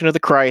Passion of the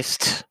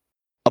Christ,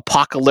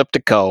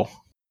 Apocalyptico,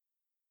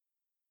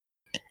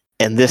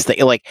 and this thing,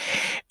 like,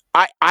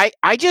 I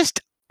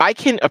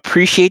can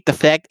appreciate the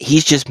fact that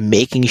he's just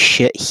making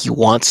shit he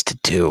wants to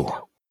do.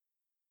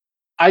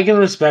 I can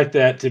respect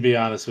that, to be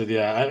honest with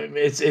you.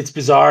 It's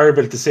bizarre,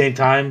 but at the same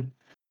time,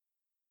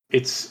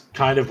 it's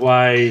kind of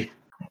why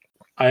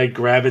I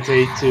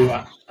gravitate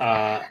to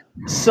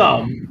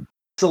some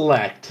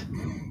select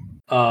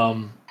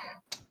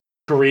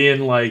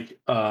Korean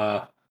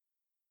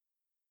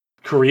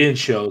Korean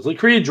shows, like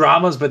Korean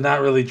dramas, but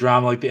not really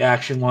drama, like the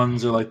action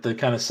ones or like the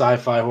kind of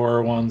sci-fi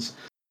horror ones,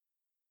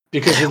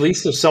 because at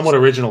least they're somewhat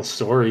original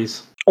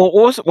stories. What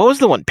was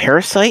the one?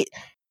 Parasite?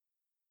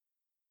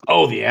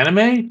 Oh, the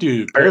anime,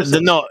 dude.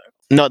 No.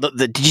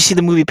 Did you see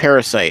the movie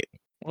Parasite?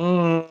 I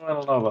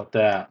don't know about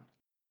that.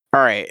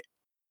 All right,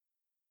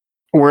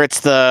 where it's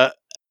the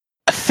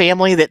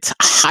family that's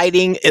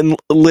hiding and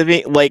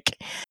living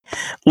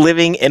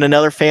in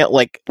another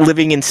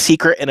living in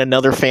secret in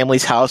another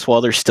family's house while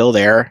they're still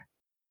there,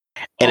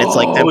 and it's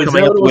like them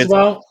coming up with.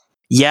 About?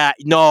 Yeah,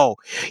 no,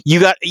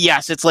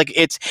 it's like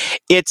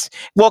it's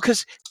well,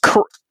 because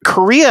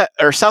Korea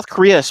or South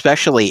Korea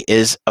especially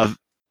is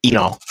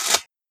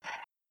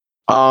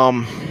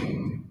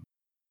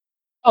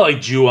Oh,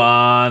 like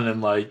Ju-on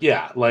and like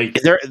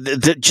they're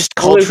just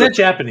culture. Is that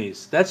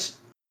Japanese?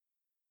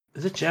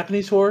 Is it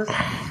Japanese horror?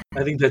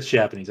 I think that's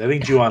Japanese. I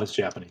think Ju-on is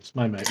Japanese.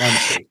 My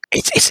mistake.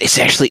 It's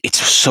actually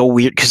so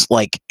weird because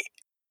like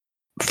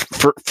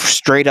for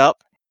straight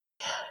up,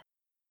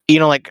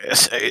 like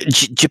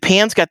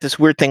Japan's got this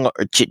weird thing.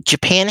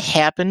 Japan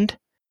happened,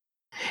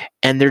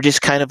 and they're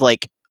just kind of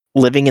like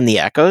living in the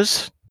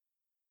echoes.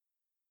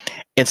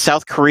 And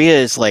South Korea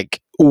is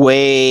like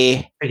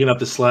way picking up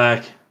the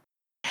slack.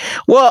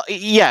 Well,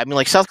 yeah, I mean,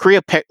 like South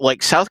Korea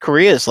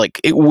is like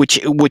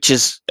which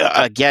is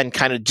again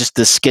kind of just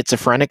the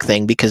schizophrenic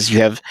thing, because you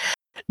have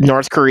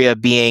North Korea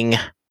being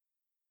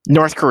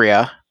North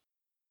Korea,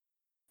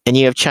 and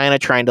you have China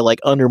trying to like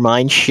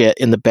undermine shit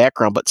in the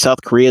background, but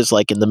South Korea is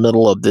like in the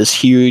middle of this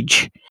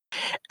huge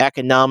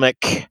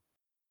economic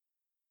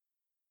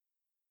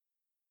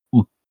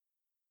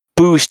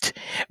boost,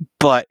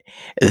 but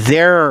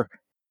they're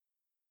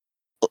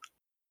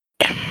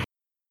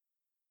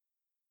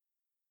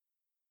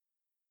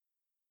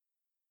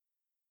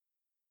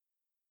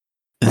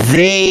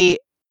they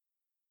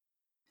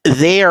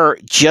are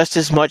just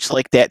as much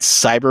like that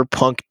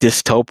cyberpunk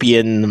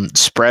dystopian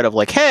spread of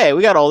like, hey,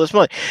 we got all this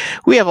money,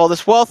 we have all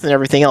this wealth and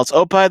everything else.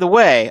 Oh, by the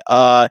way,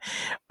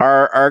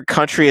 our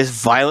country is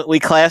violently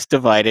class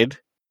divided,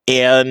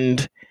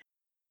 and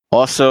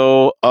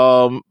also,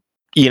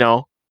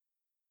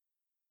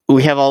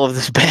 we have all of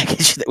this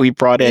baggage that we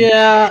brought in.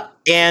 Yeah,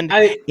 and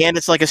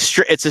it's like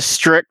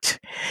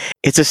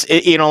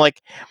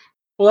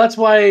Well, that's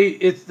why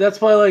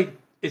like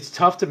it's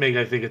tough to make,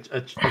 I think,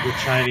 a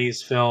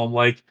Chinese film.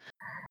 Like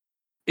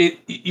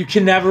you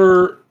can't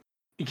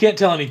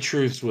tell any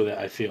truths with it.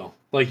 I feel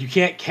like you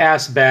can't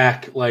cast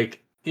back,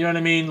 like, you know what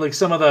I mean, like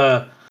some of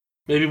the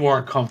maybe more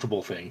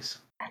uncomfortable things.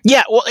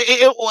 Yeah, well,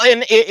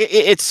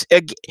 it's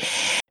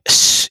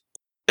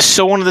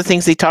so one of the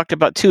things they talked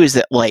about too is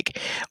that like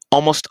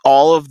almost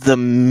all of the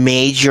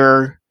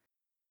major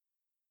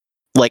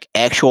like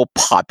actual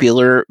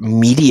popular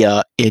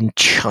media in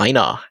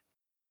China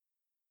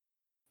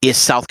is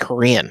South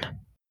Korean,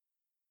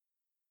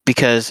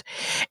 because,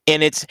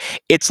 and it's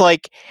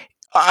like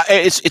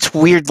it's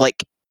weird.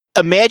 Like,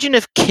 imagine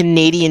if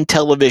Canadian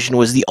television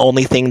was the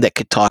only thing that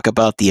could talk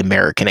about the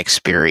American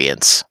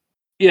experience.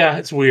 Yeah,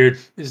 it's weird.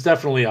 It's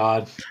definitely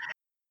odd.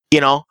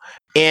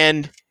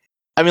 And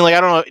I mean, like, I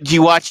don't know. Do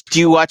you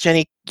watch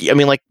any? I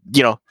mean, like,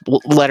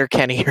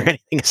 Letterkenny or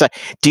anything?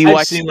 Do you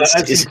watch?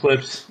 I've seen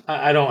clips.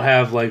 I don't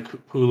have like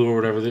Hulu or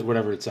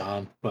whatever it's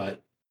on,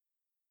 but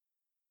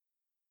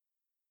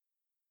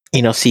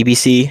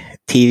CBC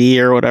TV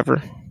or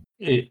whatever.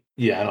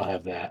 Yeah, I don't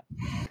have that.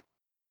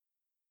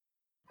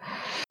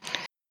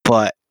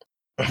 But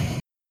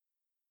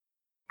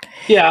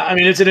Yeah, I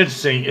mean, it's an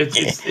interesting.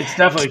 It's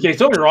definitely the case.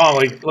 Don't get me wrong.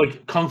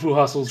 Like Kung Fu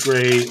Hustle's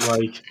great.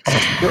 Like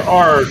there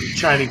are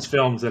Chinese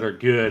films that are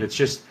good. It's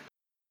just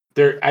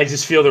I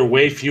just feel they're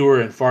way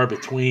fewer and far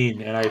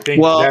between, and I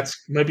think Well,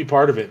 that's maybe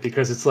part of it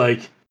because it's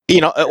like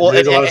well,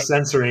 there's a lot of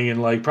censoring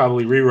and like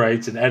probably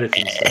rewrites and edits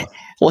and stuff.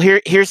 well,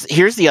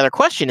 here's the other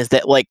question: is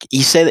that like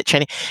you say that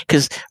Chinese,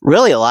 because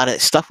really a lot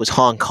of stuff was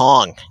Hong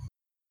Kong,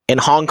 and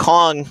Hong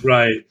Kong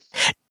Right.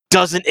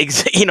 doesn't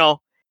exist.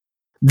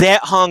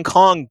 That Hong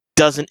Kong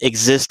doesn't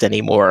exist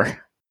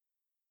anymore.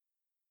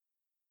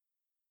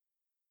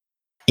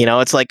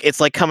 It's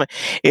like coming.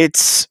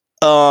 It's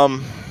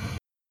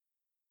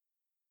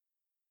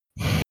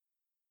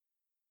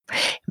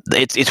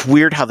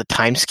weird how the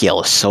time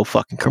scale is so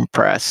fucking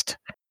compressed,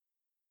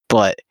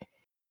 but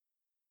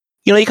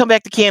you come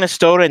back to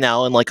Canastota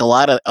now, and like a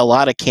lot of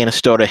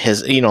Canastota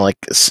has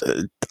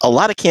a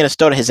lot of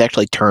Canastota has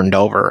actually turned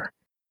over.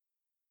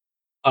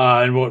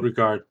 In what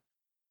regard?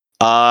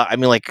 I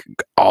mean, like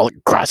all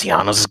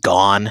Graziano's is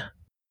gone.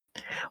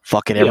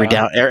 Fucking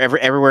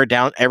everywhere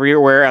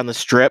on the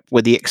strip,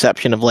 with the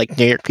exception of like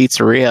New York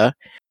Pizzeria,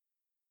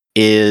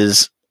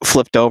 is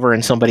flipped over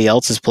in somebody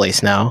else's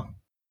place now.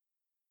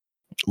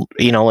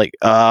 The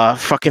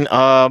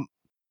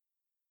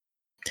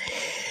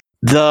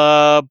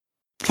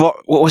bar,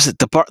 what was it?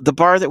 The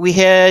bar that we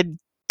had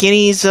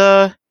Guinea's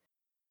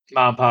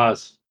Mom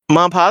Paz.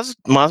 Mom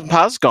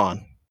Pa's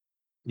gone.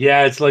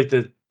 Yeah, it's like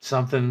the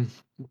something.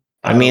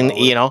 I mean,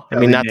 not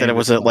that it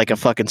was like a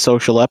fucking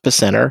social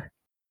epicenter.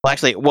 Well,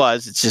 actually, it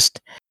was. It's just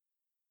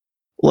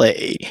like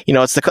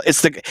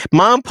it's the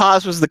Mom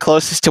Pa's was the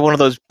closest to one of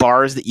those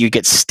bars that you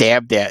get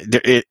stabbed at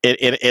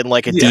in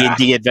like a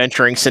D&D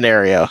adventuring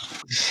scenario.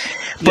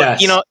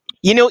 But yes.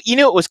 you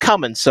knew it was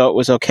coming, so it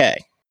was okay.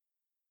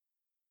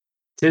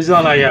 Tizzle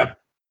and I got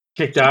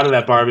kicked out of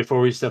that bar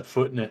before we stepped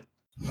foot in it.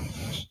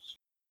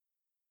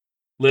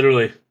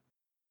 Literally.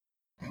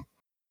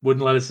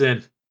 Wouldn't let us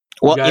in.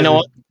 Well,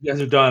 you guys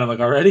are done. I'm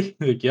like, already?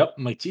 Like, yep.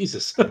 I'm like,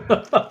 Jesus.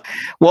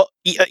 Well,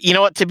 you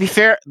know what? To be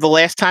fair, the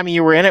last time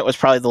you were in it was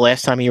probably the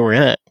last time you were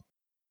in it.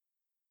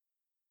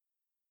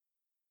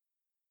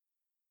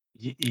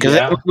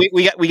 Because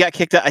we got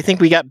kicked out. I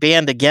think we got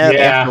banned again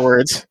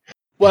afterwards.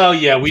 Well,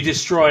 yeah, we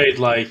destroyed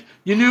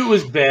you knew it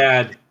was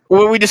bad.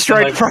 Well, we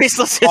destroyed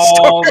priceless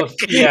all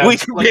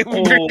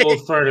the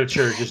old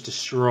furniture, just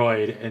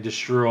destroyed and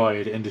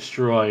destroyed and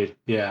destroyed.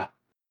 Yeah.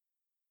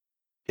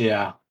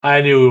 Yeah,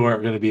 I knew we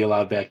weren't going to be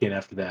allowed back in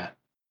after that.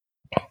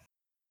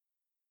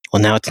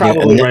 Well, now it's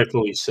probably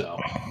rightfully so.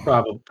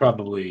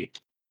 Probably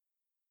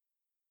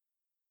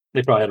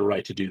they probably had a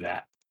right to do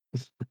that.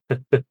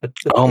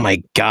 Oh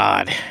my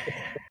god!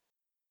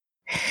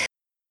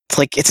 It's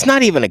like it's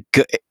not even a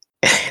good.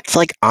 It's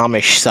like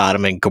Amish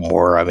Sodom and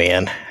Gomorrah,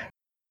 man.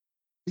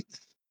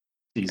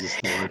 Jesus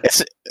Lord.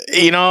 It's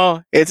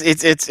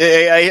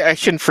I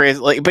shouldn't phrase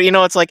it like, but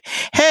it's like,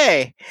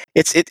 hey,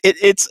 it's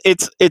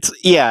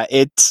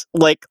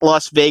like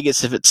Las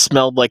Vegas if it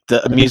smelled like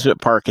the amusement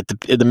park at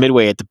the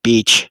Midway at the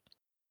beach.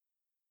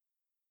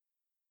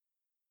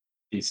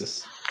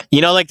 Jesus.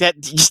 Like that,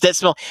 just that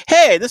smell.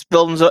 Hey, this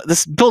building's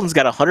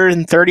got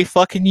 130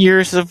 fucking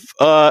years of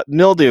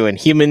mildew and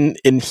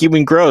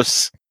human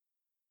gross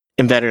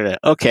embedded in it.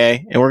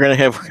 Okay, and we're gonna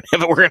have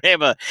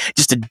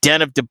just a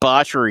den of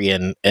debauchery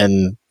and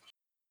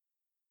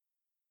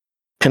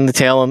pin the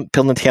tail and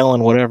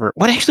whatever.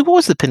 What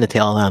was the pin the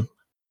tail on?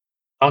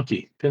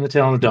 Donkey. Pin the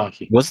tail on the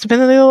donkey. What's the pin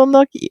the tail on the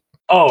donkey?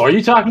 Oh, are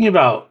you talking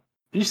about?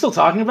 Are you still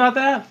talking about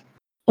that?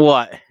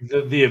 What?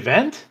 The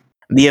event?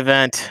 The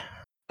event.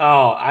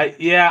 Oh,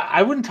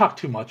 I wouldn't talk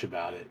too much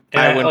about it.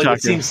 And I wouldn't talk.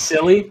 It seems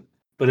silly,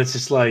 but it's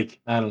just like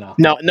I don't know.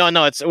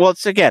 No.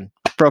 It's again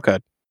bro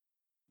code.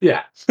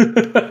 Yeah.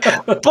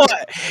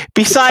 But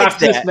besides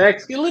that,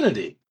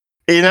 masculinity.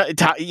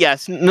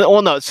 Yes.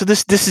 Well, no. So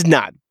this is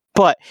not.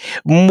 But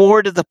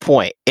more to the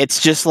point,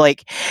 it's just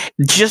like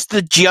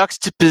the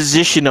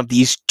juxtaposition of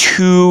these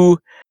two.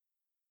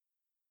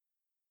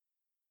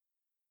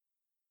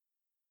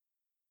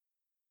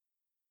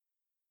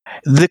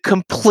 The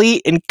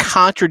complete and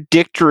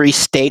contradictory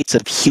states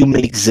of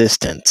human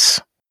existence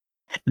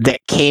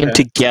that came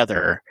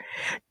together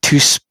to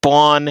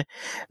spawn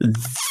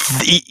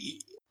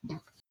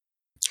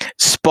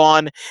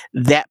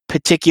that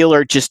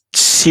particular just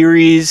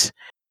series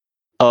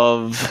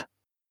of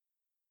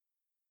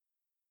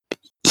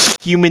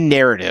human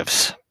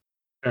narratives.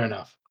 Fair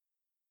enough.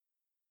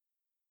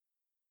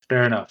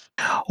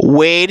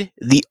 Wade,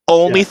 the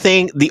only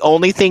thing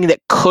that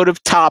could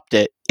have topped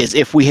it is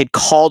if we had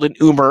called an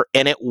Uber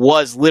and it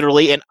was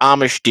literally an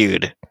Amish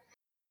dude.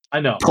 I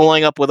know.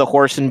 Pulling up with a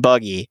horse and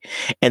buggy,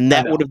 and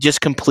that would have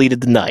just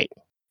completed the night.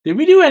 Did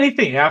we do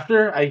anything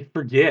after? I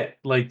forget.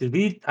 Did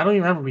we? I don't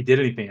even remember if we did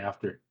anything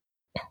after.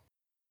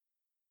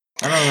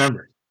 I don't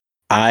remember.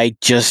 I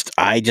just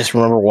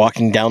remember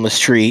walking down the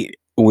street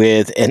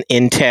with an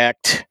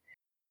intact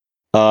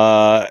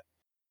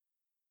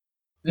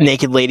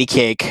naked lady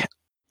cake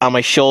on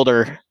my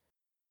shoulder,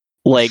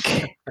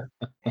 like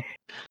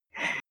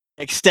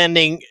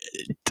extending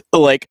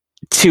like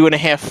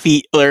 2.5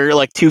 feet or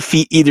like 2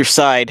 feet either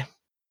side.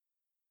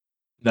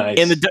 Nice.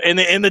 In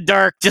the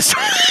dark, just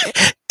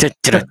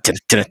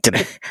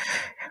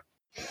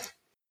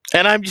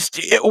and I'm just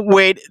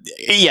wait.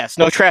 Yes,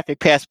 no traffic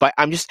passed by.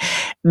 I'm just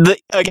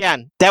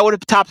again that would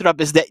have topped it up.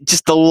 Is that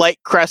just the light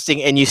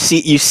cresting, and you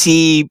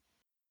see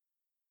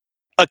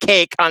a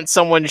cake on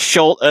someone's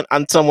shoulder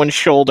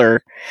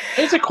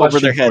Here's a over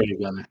question their for head. you,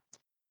 Gunner.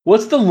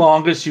 What's the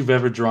longest you've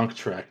ever drunk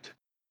trekked?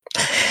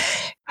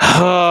 What's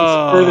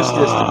the furthest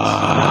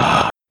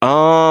distance?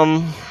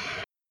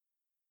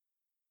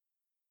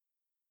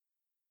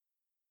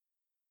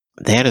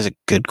 That is a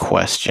good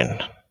question.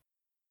 I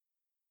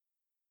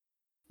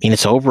mean,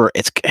 it's over.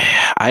 It's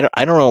I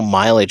don't know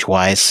mileage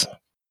wise.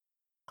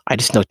 I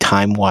just know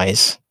time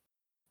wise.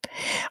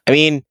 I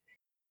mean,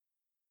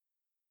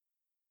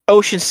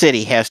 Ocean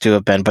City has to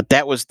have been, but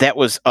that was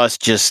us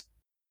just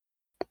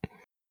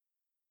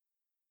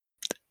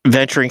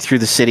venturing through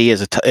the city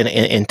as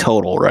in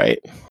total, right?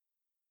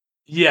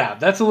 Yeah,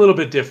 that's a little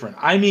bit different.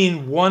 I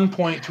mean, one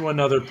point to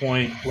another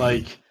point,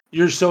 like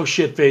you're so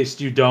shit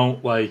faced you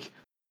don't like.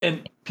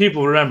 And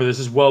people remember this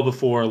is well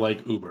before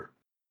like Uber.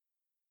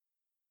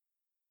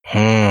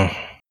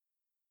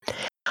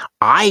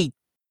 I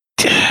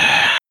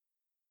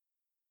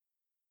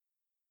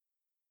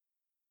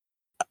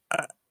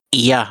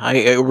yeah,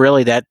 I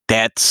really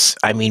that's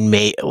I mean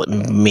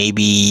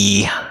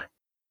maybe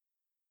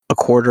a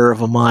quarter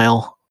of a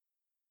mile.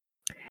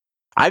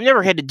 I've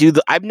never had to do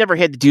the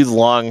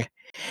long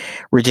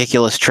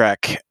ridiculous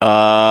trek.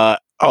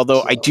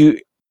 Although I do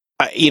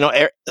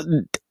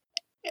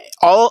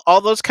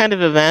all those kind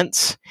of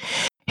events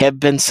have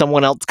been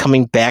someone else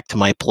coming back to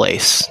my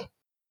place.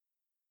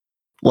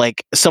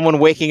 Like someone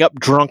waking up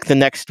drunk the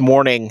next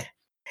morning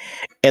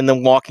and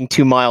then walking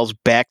 2 miles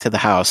back to the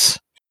house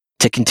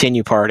to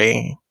continue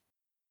partying.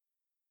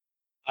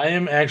 I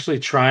am actually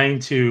trying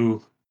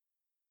to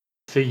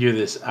figure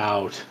this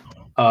out.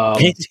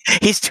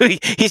 He's doing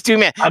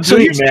math. I'm So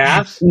doing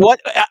math.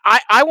 what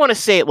I want to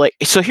say, like,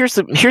 so here's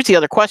the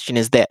other question: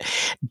 is that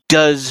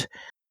does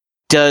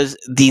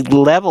the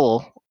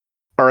level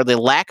or the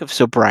lack of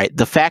sobriety,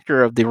 the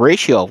factor of the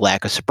ratio of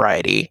lack of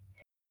sobriety,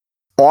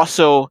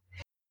 also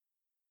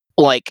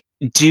like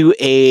do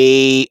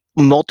a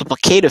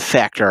multiplicative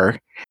factor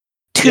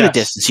to the Yes.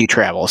 distance you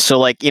travel? So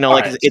like All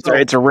right,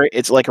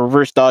 it's like a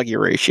reverse doggy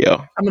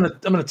ratio. I'm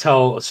gonna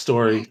tell a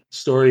story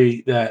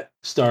that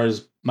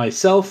stars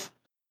myself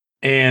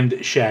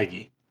and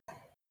Shaggy.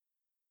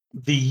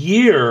 The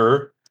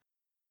year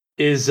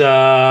is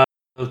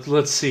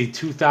let's see,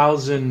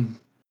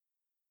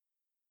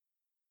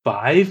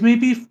 2005,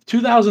 maybe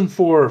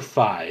 2004 or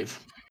 5.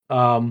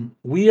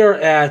 We are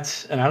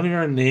at, and I don't even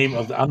know the name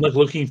of I'm like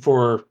looking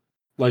for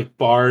like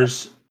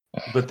bars,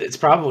 but it's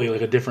probably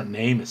like a different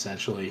name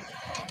essentially.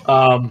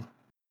 Um,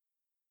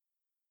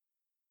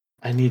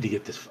 I need to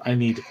get this. I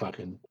need to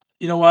fucking.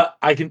 You know what?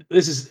 I can.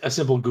 This is a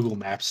simple Google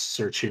Maps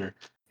search here.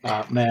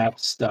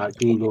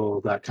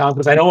 Maps.google.com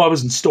because I know I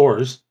was in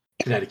Stores,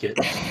 Connecticut.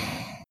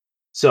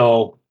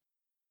 So,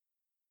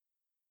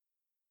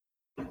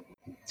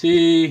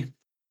 see,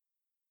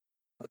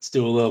 let's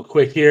do a little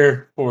quick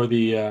here for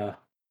the.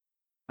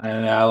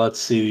 And let's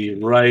see,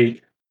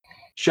 right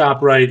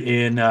shop right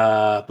in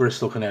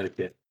Bristol,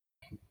 Connecticut.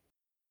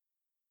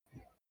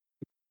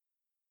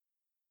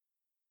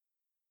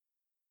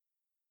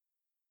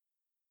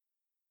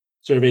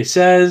 Survey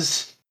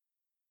says,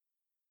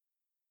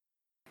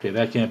 okay,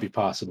 that can't be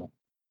possible.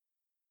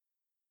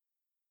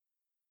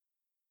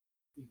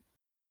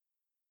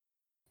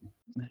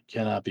 That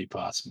cannot be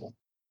possible.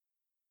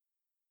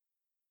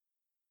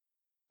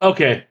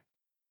 Okay,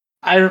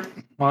 I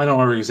don't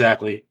remember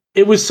exactly.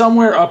 It was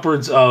somewhere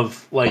upwards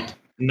of like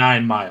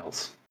 9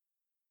 miles.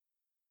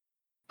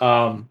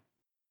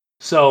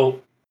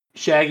 So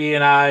Shaggy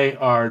and I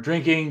are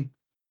drinking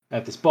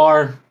at this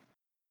bar.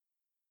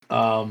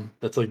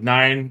 That's like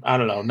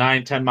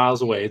 10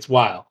 miles away. It's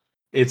wild.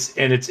 It's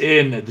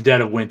in the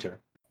dead of winter.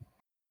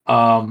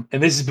 And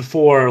this is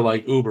before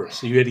like Uber,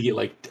 so you had to get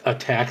like a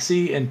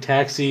taxi, and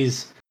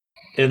taxis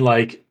in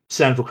like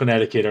central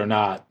Connecticut are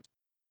not.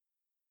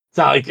 It's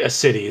not like a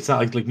city. It's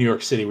not like New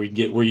York City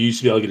where you used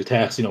to be able to get a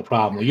taxi no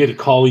problem. You had to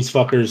call these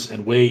fuckers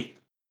and wait.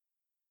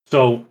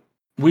 So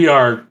we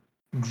are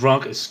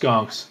drunk as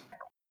skunks.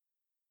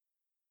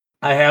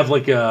 I have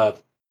like a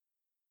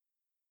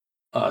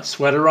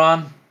sweater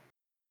on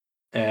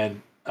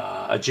and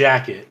a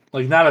jacket,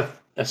 like not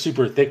a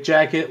super thick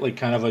jacket, like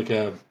kind of like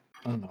a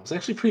I don't know. It's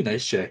actually a pretty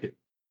nice jacket.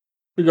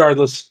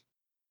 Regardless,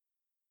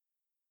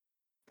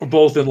 we're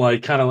both in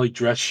like kind of like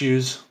dress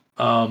shoes.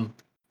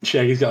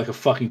 Shaggy's got like a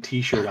fucking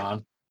t-shirt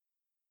on.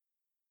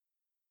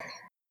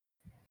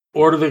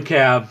 Order the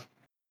cab,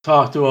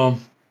 talk to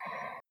him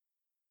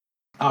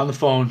on the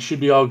phone. Should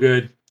be all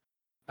good.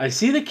 I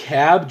see the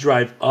cab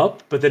drive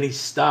up, but then he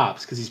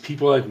stops because these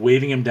people are like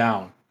waving him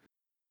down.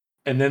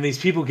 And then these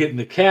people get in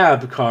the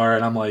cab car,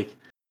 and I'm like,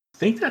 I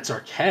think that's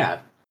our cab.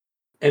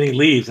 And he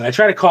leaves. And I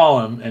try to call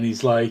him, and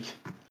he's like,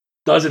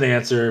 doesn't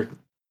answer.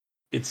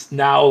 It's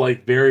now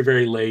like very,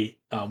 very late.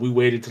 We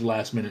waited to the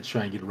last minute to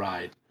try and get a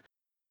ride.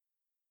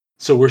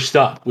 So we're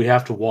stuck. We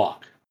have to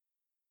walk.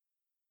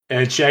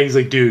 And Shaggy's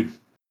like, dude,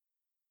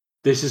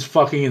 this is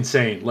fucking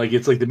insane. Like,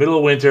 it's like the middle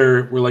of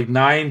winter. We're like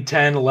 9,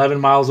 10, 11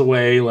 miles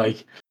away.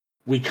 Like,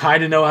 we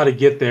kind of know how to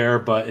get there,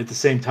 but at the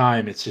same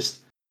time, it's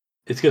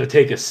going to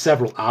take us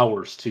several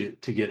hours to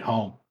get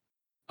home.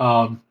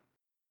 But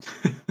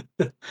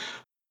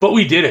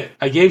we did it.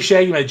 I gave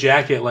Shaggy my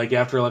jacket like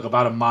after like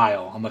about a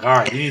mile. I'm like, all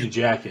right, you need a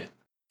jacket.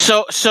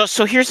 So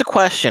here's a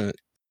question.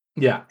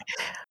 Yeah.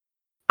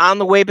 On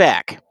the way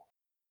back,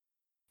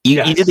 you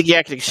Yes. did the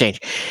jacket exchange.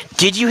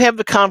 Did you have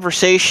the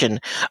conversation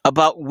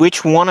about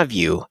which one of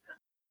you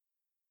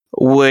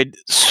would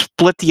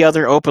split the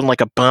other open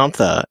like a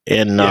bantha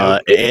in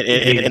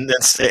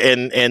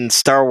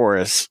Star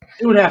Wars?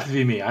 It would have to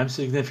be me. I'm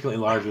significantly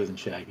larger than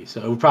Shaggy,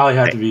 so it would probably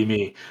have to be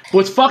me.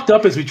 What's fucked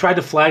up is we tried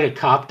to flag a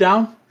cop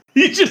down.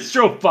 He just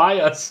drove by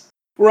us.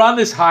 We're on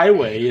this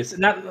highway. It's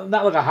not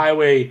like a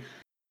highway,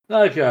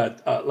 not like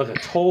a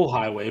toll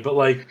highway, but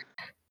like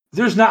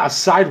there's not a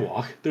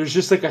sidewalk. There's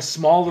just like a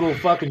small little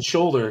fucking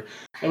shoulder,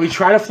 and we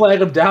try to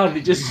flag him down, and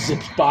he just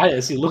zips by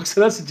us. He looks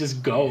at us and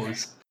just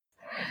goes.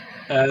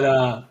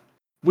 And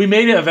we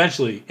made it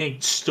eventually,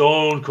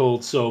 stone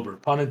cold sober,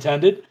 pun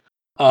intended.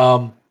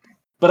 But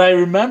I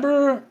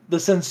remember the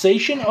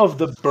sensation of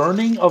the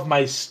burning of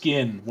my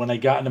skin when I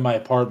got into my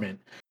apartment.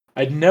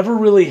 I'd never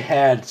really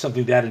had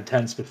something that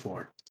intense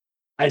before.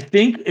 I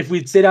think if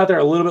we'd stayed out there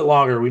a little bit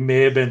longer, we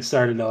may have been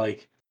started to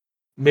like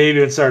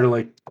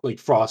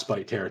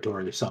frostbite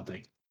territory or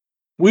something.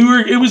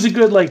 It was a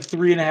good like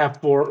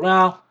 3.5, 4.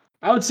 Well,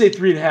 I would say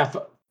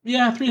 3.5.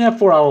 Yeah, 3.5,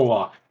 4 hour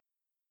walk.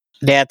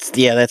 That's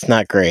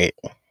not great.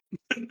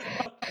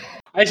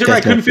 I remember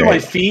I couldn't feel my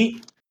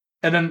feet,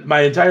 and then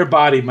my entire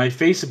body, my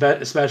face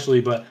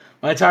especially, but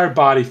my entire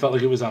body felt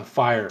like it was on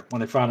fire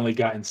when I finally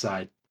got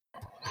inside.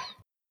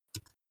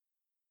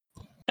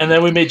 And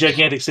then we made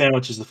gigantic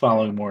sandwiches the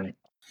following morning.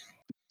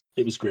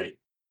 It was great.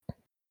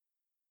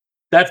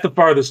 That's the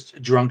farthest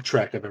drunk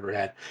trek I've ever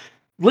had.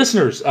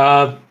 Listeners,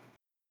 tell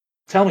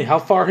me, how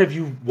far have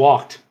you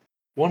walked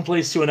one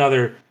place to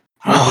another?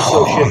 You're just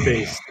so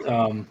shit-faced.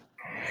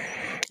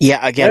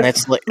 Yeah, again,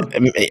 that's like,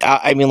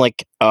 I mean,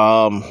 like,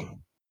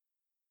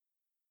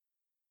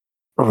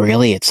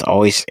 really, it's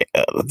always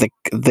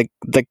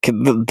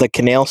the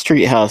Canal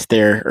Street house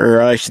there,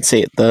 or I should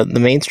say, the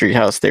Main Street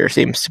house there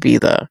seems to be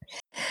the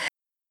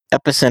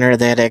epicenter of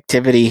that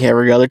activity.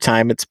 Every other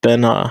time, it's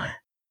been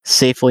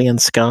safely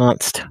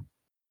ensconced.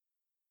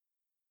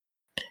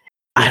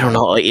 I don't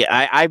know.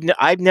 Yeah,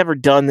 I've never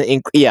done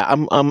the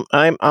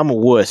I'm a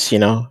wuss, you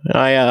know.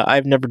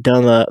 I've never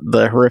done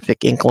the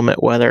horrific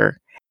inclement weather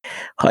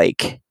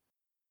hike.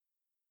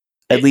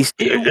 At least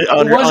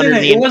under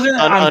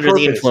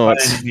the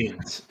influence. By any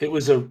means. It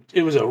was a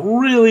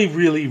really,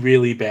 really,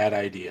 really bad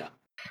idea.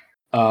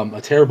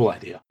 A terrible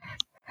idea.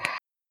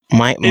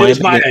 It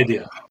was my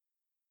idea.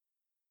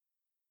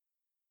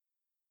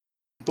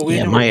 But we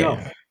didn't know where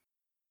to go.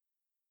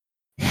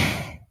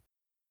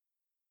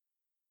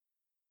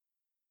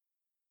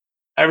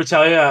 I ever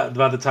tell you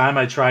about the time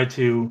I tried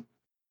to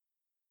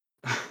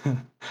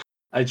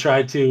I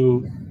tried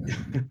to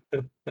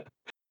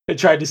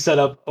set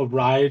up a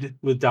ride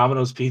with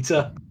Domino's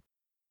Pizza?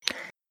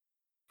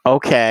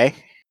 Okay.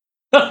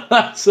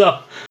 So,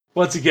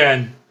 once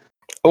again,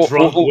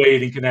 drunk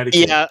Wade in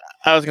Connecticut. Yeah,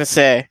 I was going to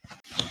say.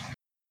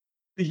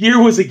 The year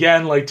was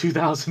again like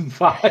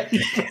 2005.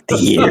 The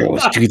year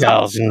was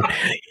 2000.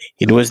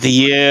 It was the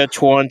year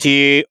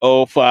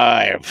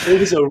 2005.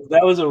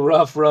 That was a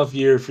rough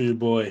year for your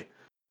boy.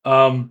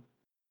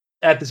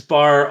 At this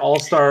bar, All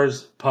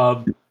Stars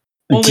Pub.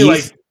 Do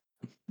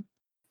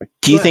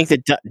you think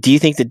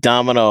that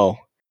Domino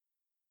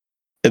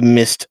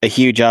missed a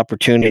huge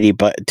opportunity,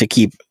 but to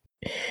keep,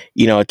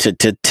 you know,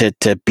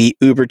 to beat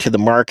Uber to the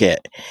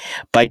market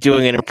by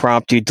doing an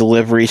impromptu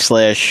delivery /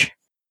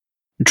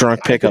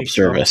 drunk pickup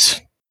service?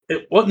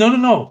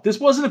 No. This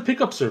wasn't a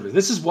pickup service.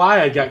 This is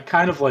why I got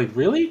kind of like,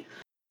 really?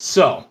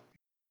 So,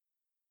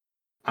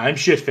 I'm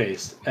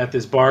shit-faced at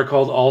this bar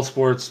called All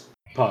Sports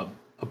Pub.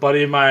 A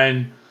buddy of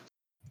mine,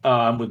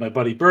 with my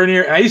buddy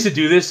Bernier, and I used to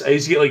do this. I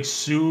used to get like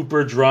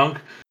super drunk,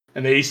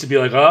 and they used to be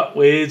like, "Oh,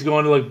 Wade's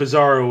going to like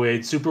Bizarro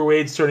Wade. Super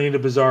Wade's turning into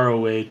Bizarro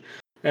Wade,"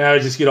 and I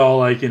would just get all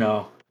like, you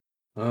know,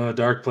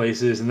 dark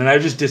places, and then I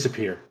would just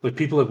disappear. Like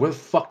people are like, where the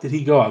fuck did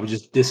he go? I would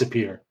just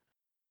disappear,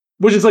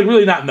 which is like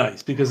really not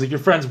nice because like your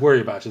friends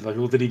worry about you. Like,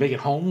 well, did he make it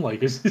home?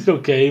 Like, is it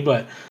okay?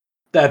 But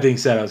that being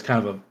said, I was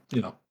kind of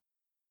a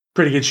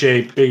pretty good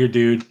shape, bigger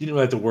dude. You didn't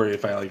really have to worry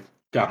if I like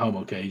got home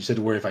okay. You just had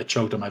to worry if I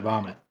choked on my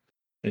vomit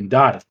and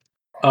died.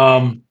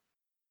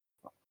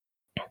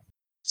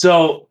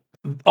 So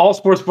All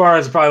Sports Bar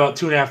is probably about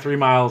 2.5, 3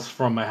 miles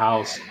from my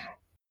house.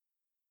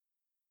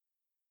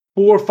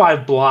 4 or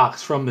 5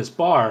 blocks from this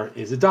bar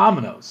is a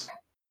Domino's.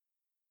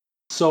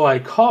 So I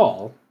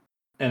call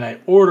and I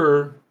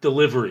order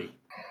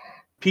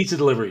pizza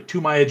delivery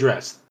to my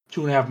address,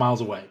 2.5 miles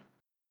away.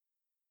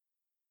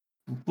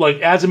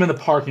 Like as I'm in the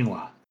parking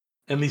lot,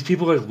 and these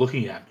people are like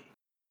looking at me.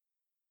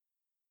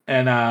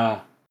 And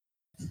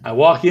I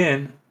walk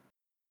in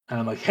and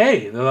I'm like,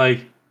 hey, they're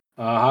like,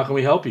 how can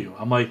we help you?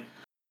 I'm like,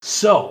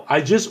 so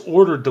I just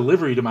ordered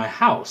delivery to my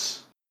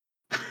house.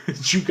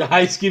 Could you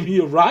guys give me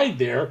a ride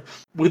there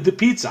with the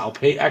pizza? I'll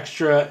pay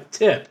extra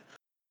tip.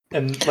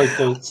 And like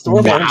the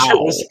store manager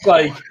Wow. was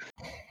like,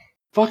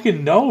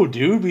 fucking no,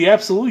 dude, we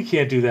absolutely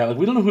can't do that. Like,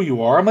 we don't know who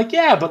you are. I'm like,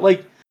 yeah, but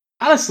like,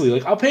 honestly,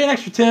 like, I'll pay an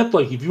extra tip.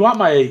 Like, if you want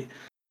my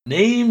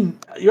name,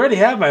 you already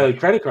have my like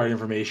credit card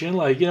information.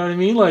 Like, you know what I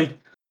mean? Like,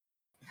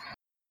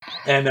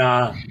 and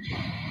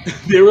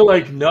they were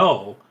like,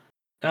 no.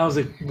 And I was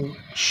like, well,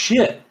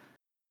 shit.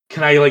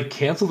 Can I like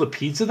cancel the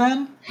pizza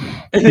then?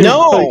 And they were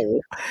like,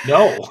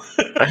 No.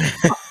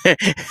 no.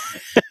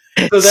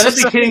 So then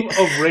it became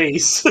a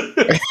race.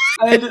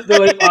 And they're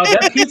like,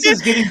 that pizza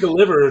is getting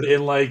delivered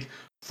in like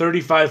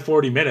 35,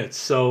 40 minutes.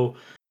 So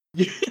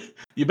you,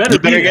 you better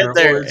be better get there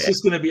there. or it's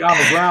just going to be on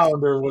the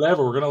ground or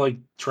whatever. We're going to like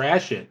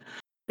trash it.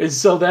 And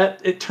so that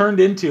it turned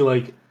into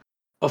like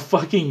a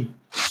fucking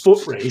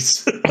foot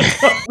race.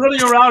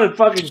 Running around and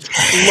fucking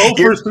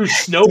loafers through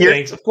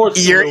snowbanks. Of course,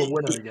 it's the you're middle of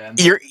winter again.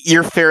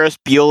 you're Ferris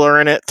Bueller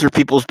in it through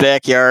people's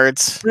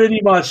backyards.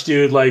 Pretty much,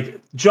 dude. Like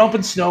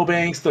jumping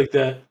snowbanks, like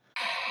this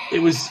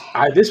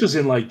was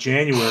in like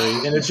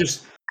January, and it's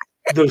just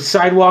the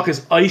sidewalk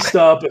is iced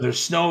up and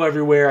there's snow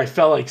everywhere. I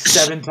fell like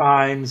 7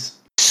 times.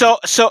 So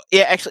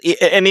yeah,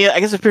 actually, and yeah, I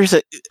guess if you're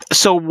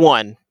so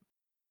one,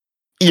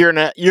 you're in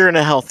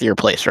a healthier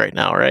place right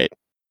now, right?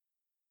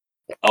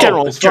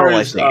 Oh, as far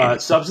as generalizing.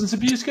 substance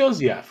abuse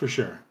goes, yeah, for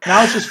sure.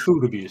 Now it's just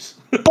food abuse.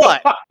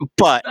 But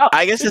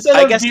I guess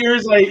Instead of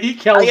beers, I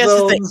eat I guess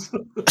the thing,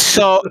 calzones.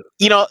 so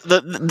you know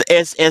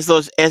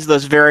as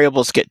those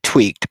variables get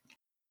tweaked.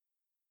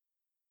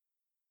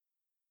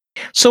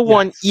 So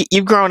one, Yes.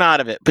 you've grown out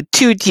of it, but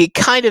two, do you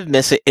kind of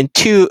miss it? And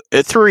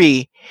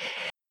three,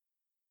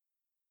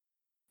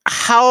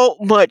 how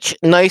much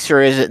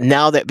nicer is it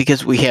now that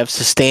because we have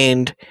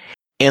sustained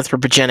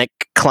anthropogenic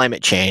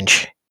climate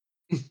change?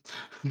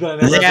 Then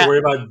I never have to worry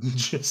about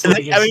just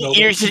like I mean,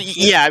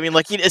 yeah, I mean,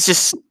 like it's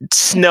just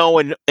snow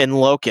and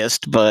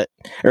locust, or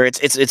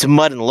it's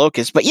mud and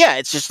locust, but yeah,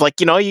 it's just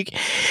like you know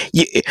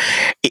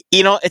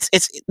it's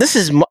this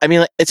is I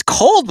mean it's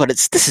cold, but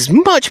this is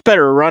much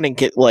better running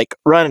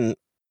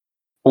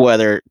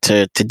weather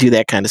to do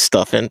that kind of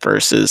stuff in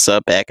versus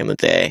back in the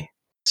day.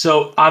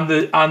 So on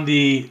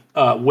the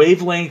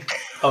wavelength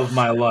of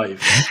my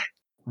life,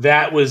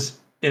 that was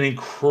an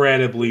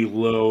incredibly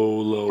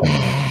low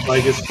point.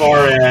 Like as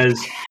far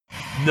as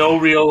no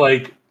real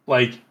like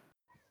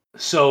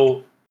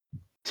so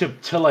to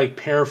like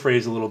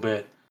paraphrase a little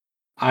bit,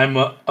 I'm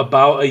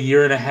about a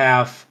year and a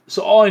half.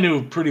 So all I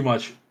knew pretty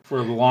much for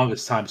the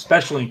longest time,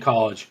 especially in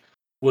college,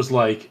 was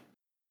like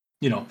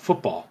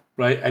football.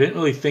 Right? I didn't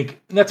really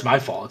think, and that's my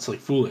fault. It's like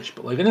foolish,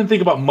 but like I didn't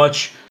think about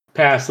much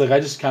past. Like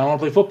I just kind of want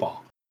to play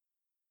football.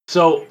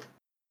 So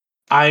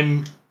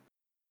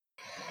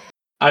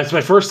it's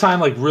my first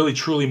time like really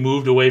truly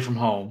moved away from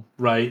home,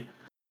 right?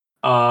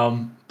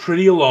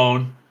 Pretty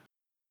alone.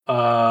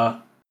 And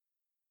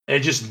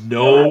just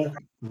no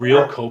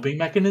real coping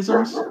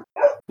mechanisms.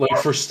 Like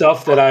for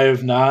stuff that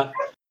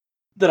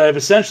I've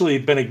essentially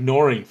been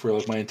ignoring for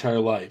like my entire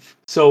life.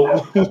 So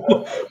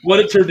what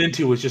it turned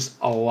into was just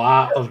a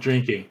lot of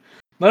drinking.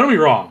 Now, don't be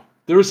wrong.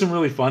 There were some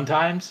really fun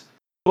times,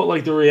 but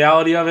like the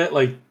reality of it,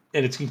 like,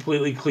 and it's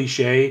completely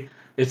cliche.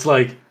 It's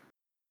like,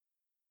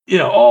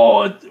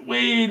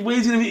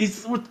 Wade's gonna be,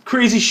 what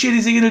crazy shit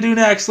is he gonna do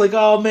next? Like,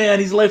 oh man,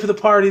 he's the life of the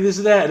party, this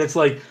and that. And it's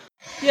like,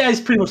 yeah,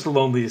 he's pretty much the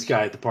loneliest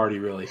guy at the party,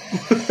 really.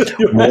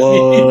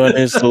 What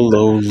is the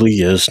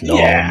loneliest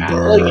number? Yeah,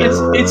 like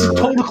it's a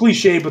total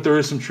cliche, but there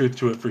is some truth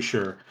to it for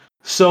sure.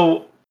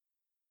 So,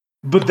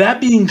 but that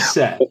being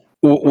said,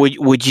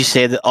 would you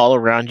say that all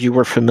around you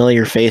were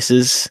familiar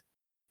faces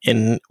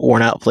in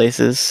worn out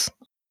places?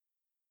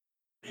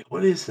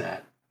 What is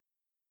that?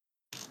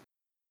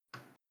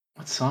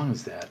 What song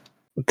is that?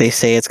 They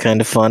say it's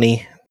kind of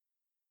funny.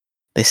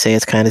 They say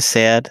it's kind of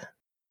sad.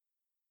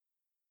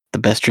 The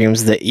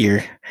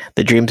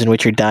dreams in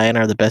which you're dying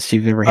are the best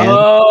you've ever had.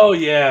 Oh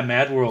yeah,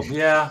 Mad World.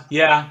 Yeah.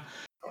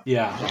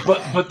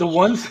 But the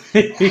one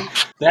thing,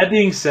 that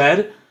being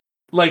said,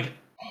 like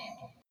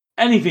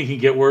anything can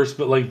get worse,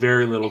 but like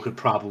very little could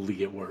probably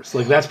get worse.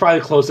 Like that's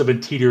probably close. I've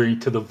been teetering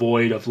to the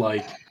void of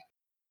like,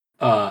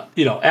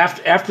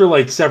 after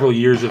like several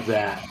years of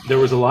that, there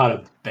was a lot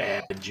of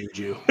bad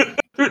juju.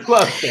 There's a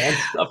lot of bad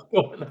stuff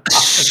going on.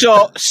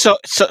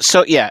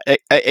 So yeah.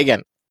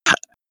 Again,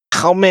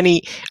 how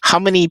many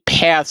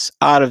paths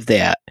out of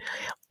that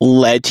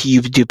led to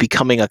you to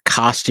becoming a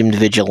costumed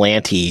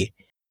vigilante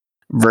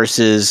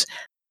versus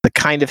the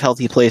kind of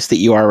healthy place that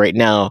you are right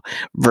now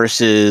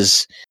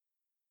versus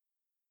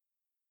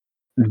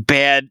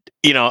bad,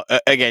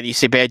 again, you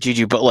say bad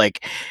juju, but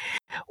like,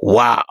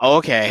 wow,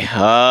 okay,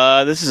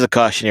 this is a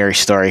cautionary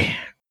story.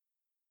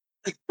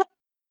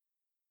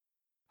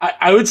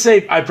 I would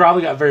say I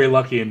probably got very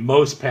lucky in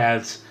most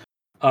paths.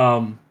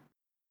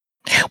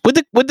 Would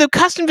the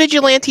costume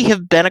vigilante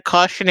have been a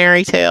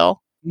cautionary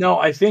tale? No,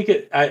 I think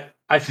it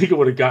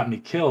would have gotten me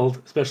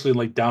killed, especially in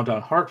like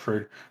downtown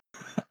Hartford.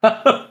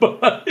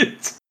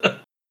 But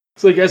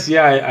so I guess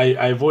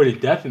I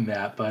avoided death in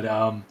that, but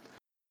I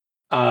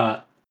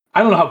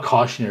don't know how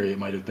cautionary it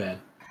might have been.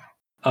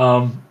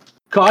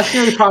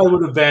 Cautionary probably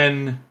would have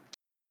been,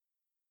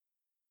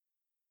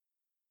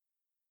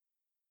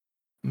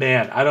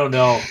 man, I don't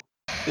know.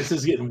 This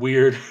is getting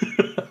weird.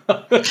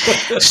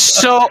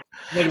 So,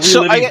 like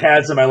so reliving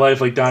paths in my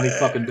life, like Donnie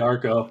fucking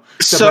Darko.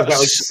 Except I've got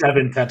like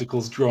 7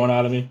 tentacles growing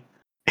out of me.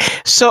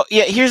 So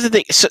yeah, here's the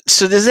thing.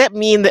 So does that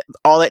mean that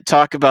all that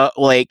talk about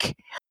like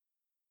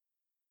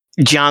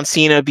John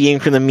Cena being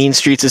from the mean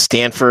streets of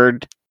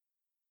Stanford,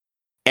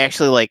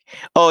 actually like,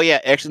 oh yeah,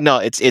 actually no,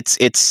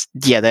 it's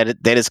yeah,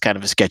 that is kind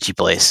of a sketchy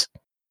place.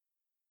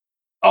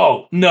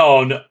 Oh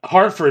no,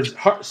 Hartford's in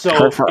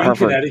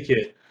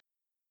Connecticut.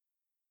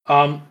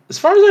 As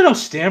far as I know,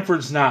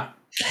 Stanford's not.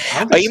 I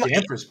don't think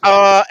Stanford's.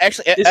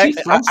 Actually, is he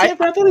from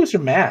Stanford? I thought he was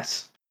from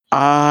Mass.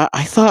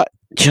 I thought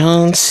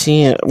John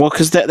Cena. Well,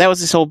 because that was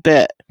this whole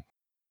bit.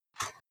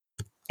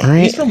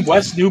 Right? He's from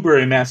West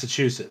Newbury,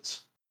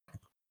 Massachusetts,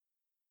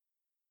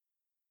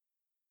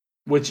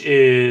 which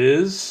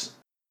is,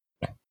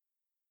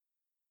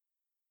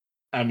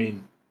 I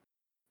mean,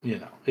 you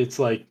know, it's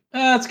like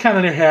it's kind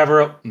of near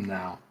Haverhill.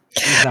 No,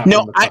 he's not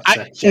no,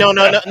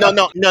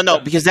 no,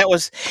 because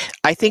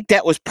I think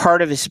that was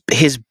part of his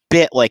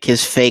bit, like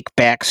his fake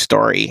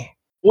backstory.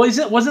 Well,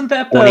 wasn't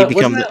that when he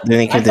became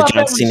the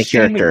John Cena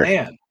character?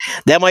 McMahon.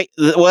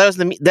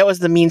 That was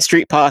the Mean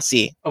Street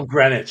Posse of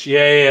Greenwich.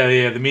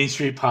 Yeah. The Mean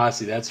Street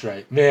Posse. That's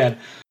right, man.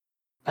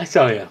 I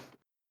tell you,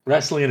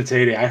 wrestling in its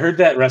heyday. I heard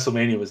that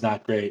WrestleMania was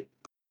not great.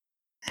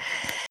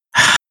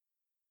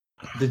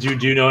 Did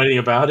you know anything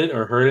about it,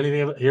 or hear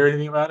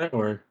anything about it,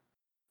 or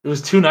it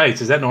was 2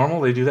 nights? Is that normal?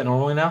 They do that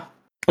normally now?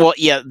 Well,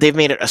 yeah, they've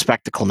made it a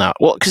spectacle now.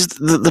 Well, because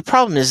the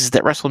problem is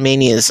that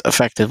WrestleMania is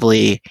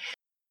effectively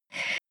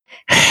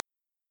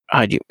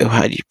how do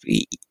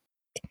you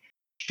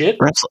shit?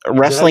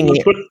 Wrestling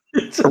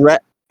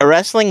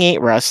wrestling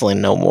ain't wrestling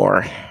no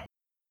more.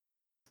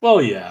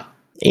 Well, yeah.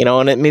 You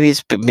know, and maybe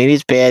it's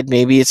bad,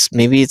 maybe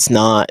it's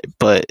not,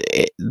 but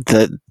it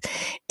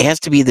has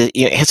to be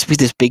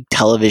this big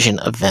television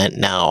event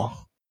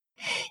now,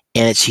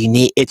 and it's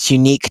unique. It's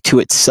unique to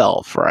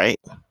itself, right?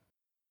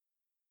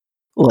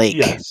 Like,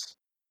 yes.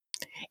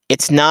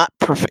 It's not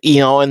perfect,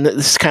 you know, and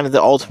this is kind of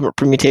the ultimate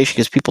permutation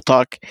because people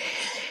talk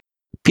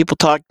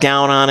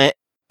down on it,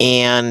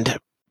 and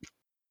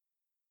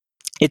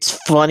it's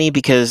funny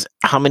because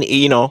how many,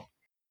 you know,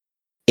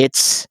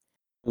 it's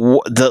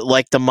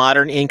the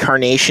modern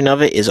incarnation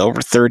of it is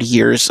over 30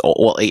 years old.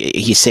 Well,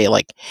 you say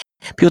like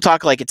people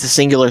talk like it's a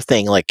singular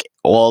thing. Like,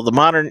 well, the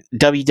modern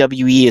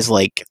WWE is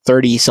like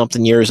 30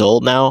 something years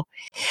old now.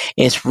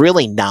 And it's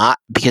really not,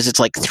 because it's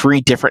like 3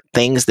 different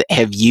things that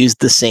have used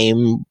the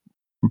same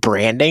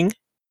branding.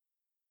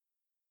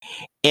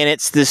 And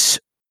it's this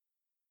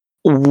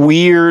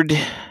weird,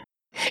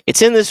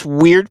 it's in this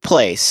weird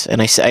place.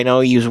 And I know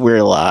I use weird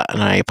a lot,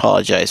 and I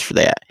apologize for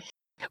that.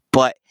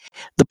 But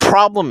the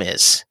problem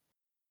is,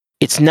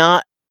 it's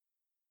not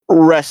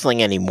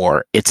wrestling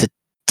anymore. It's a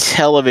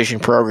television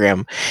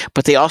program,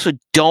 but they also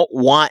don't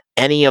want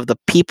any of the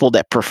people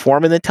that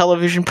perform in the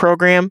television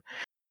program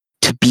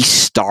to be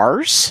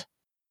stars.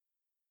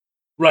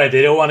 Right,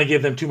 they don't want to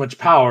give them too much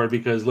power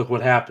because look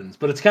what happens.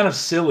 But it's kind of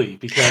silly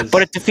because.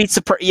 But it defeats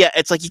the.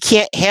 It's like you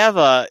can't have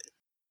a.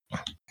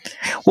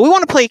 Well, we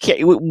want to play.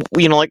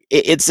 You know, like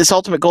it's this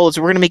ultimate goal is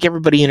we're going to make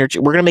everybody we're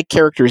going to make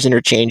characters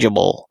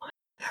interchangeable,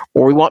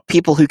 or we want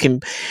people who can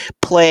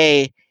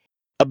play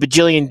a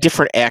bajillion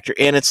different actors,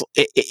 and it's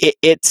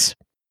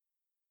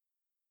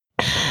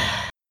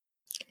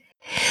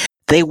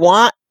they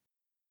want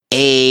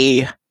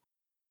a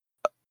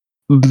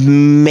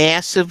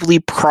massively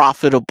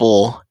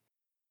profitable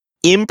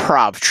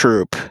improv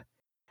troupe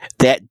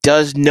that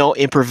does no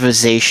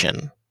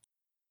improvisation.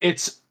 Do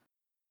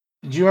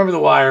you remember The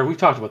Wire? We've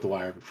talked about The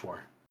Wire before.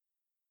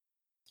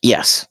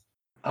 Yes.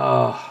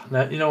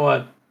 Now, you know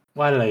what?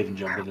 Why did I even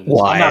jump into this?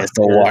 Why is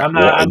The Wire?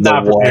 I'm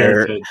not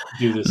prepared to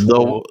do this.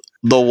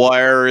 The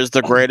Wire is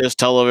the greatest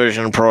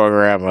television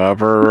program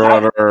ever.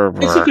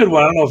 It's a good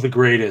one. I don't know if the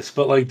greatest,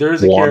 but like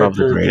there's a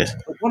character,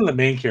 one of the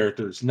main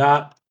characters,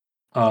 not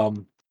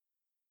the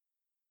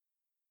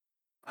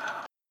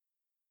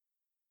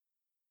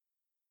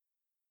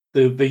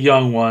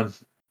young one.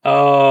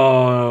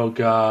 Oh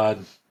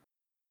God,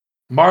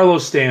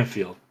 Marlo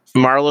Stanfield.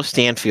 Marlo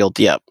Stanfield.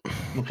 Yep.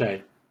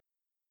 Okay.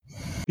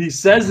 He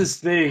says this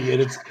thing,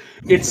 and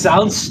it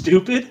sounds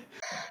stupid,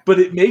 but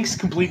it makes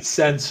complete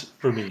sense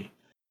for me.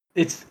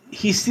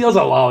 He steals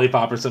a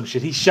lollipop or some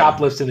shit. He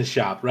shoplifts in his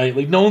shop, right?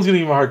 Like no one's gonna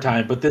give him a hard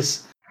time, but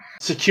this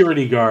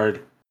security guard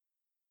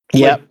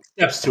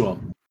steps to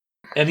him,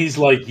 and he's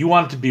like, "You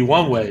want it to be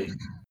one way,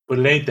 but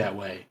it ain't that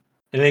way.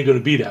 It ain't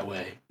gonna be that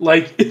way."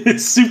 Like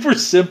it's super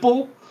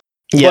simple,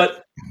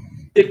 but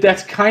if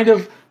that's kind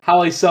of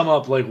how I sum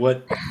up like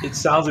what it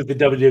sounds like the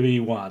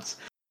WWE wants.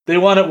 They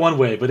want it one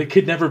way, but it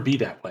could never be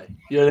that way.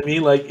 You know what I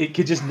mean? Like it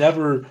could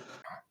never,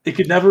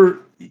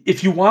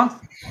 if you want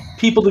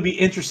people to be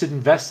interested,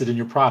 invested in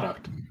your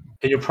product,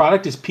 and your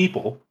product is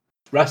people,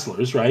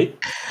 wrestlers, right?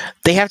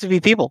 They have to be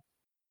people.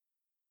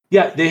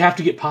 Yeah, they have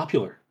to get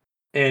popular,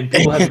 and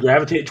people have to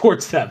gravitate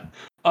towards them.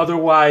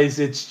 Otherwise,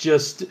 it's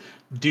just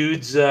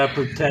dudes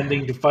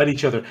pretending to fight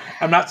each other.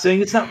 I'm not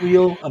saying it's not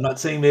real. I'm not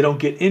saying they don't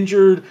get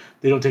injured,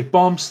 they don't take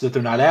bumps, that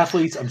they're not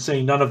athletes. I'm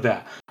saying none of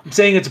that. I'm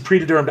saying it's a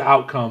predetermined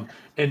outcome,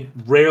 and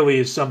rarely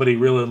is somebody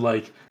really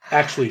like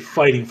actually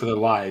fighting for their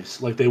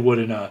lives like they would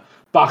in a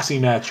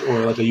boxing match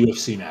or like a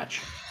UFC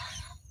match.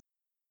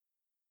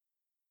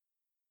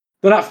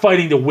 They're not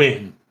fighting to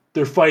win.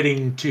 They're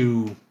fighting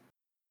to.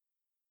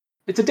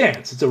 It's a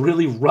dance. It's a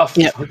really rough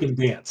fucking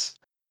dance.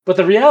 But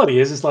the reality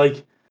is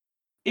like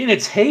in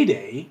its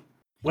heyday,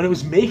 when it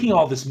was making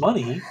all this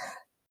money,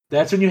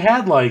 that's when you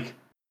had like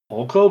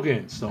Hulk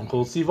Hogan, Stone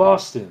Cold Steve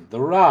Austin, The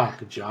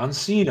Rock, John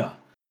Cena.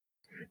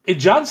 And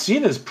John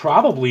Cena is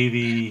probably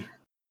the.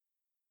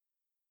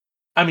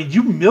 I mean,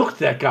 you milked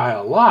that guy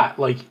a lot.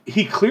 Like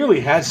he clearly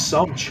has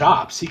some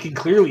chops. He can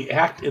clearly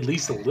act at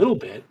least a little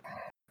bit,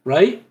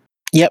 right?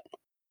 Yep.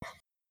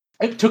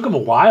 It took him a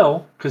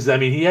while because I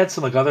mean he had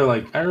some like other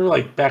like I remember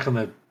like back in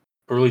the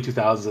early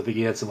 2000s I think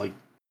he had some like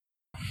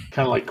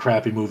kind of like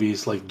crappy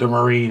movies like The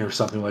Marine or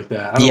something like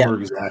that. I don't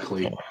remember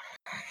exactly,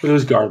 but it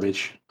was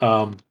garbage.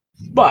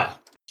 But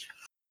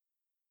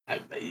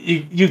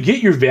you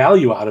get your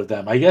value out of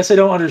them. I guess I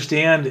don't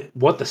understand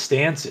what the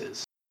stance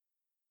is.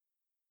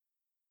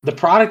 The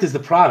product is the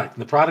product.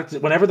 The product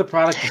whenever the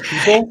product is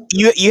people,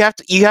 you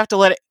have to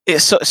let it.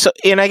 So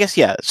and I guess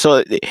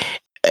So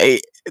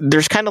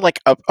there's kind of like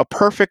a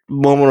perfect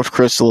moment of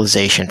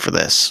crystallization for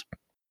this.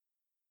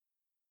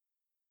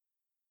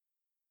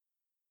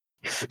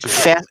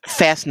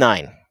 Fast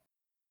 9.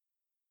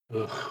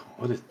 Ugh,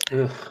 what is?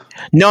 Ugh.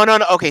 No.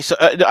 Okay, so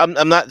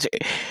I'm not.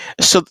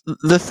 So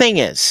the thing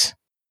is,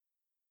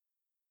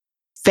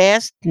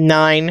 Fast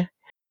 9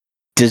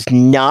 does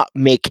not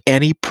make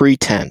any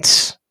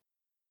pretense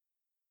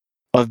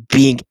of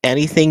being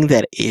anything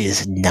that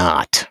is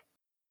not.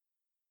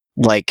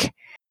 Like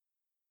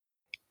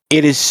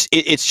it is.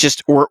 It's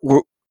just we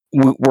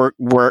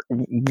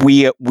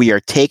are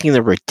taking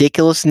the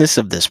ridiculousness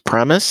of this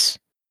premise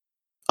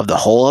of the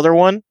whole other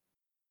one,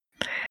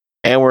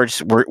 and we're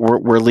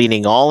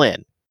leaning all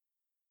in,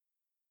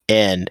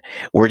 and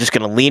we're just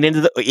going to lean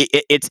into the.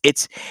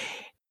 It's.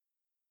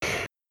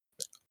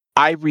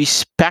 I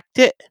respect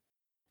it.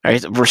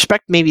 Right?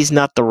 Respect maybe is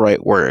not the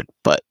right word,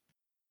 but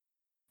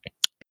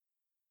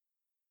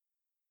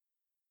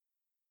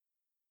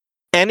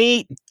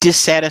any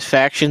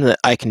dissatisfaction that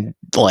I can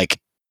like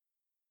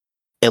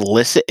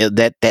elicit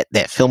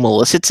that film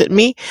elicits at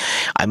me,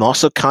 I'm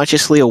also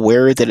consciously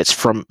aware that it's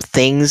from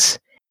things.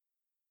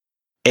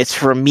 It's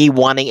from me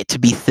wanting it to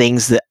be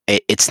things that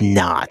it's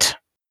not.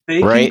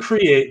 They right? can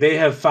create. They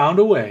have found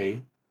a way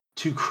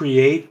to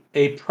create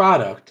a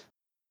product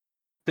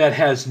that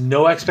has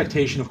no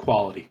expectation of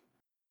quality.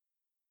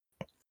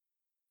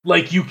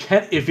 Like you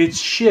can, if it's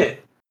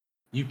shit,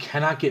 you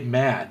cannot get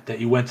mad that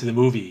you went to the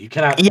movie. You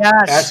cannot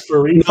ask for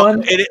a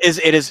refund. No,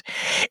 it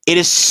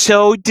is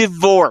so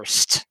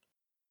divorced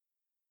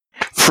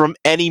from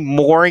any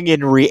mooring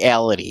in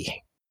reality.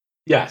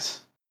 Yes.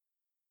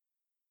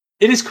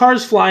 It is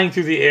cars flying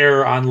through the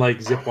air on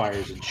like zip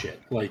wires and shit.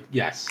 Like,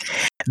 yes.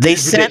 They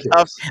sent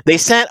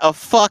a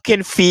fucking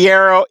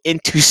Fiero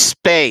into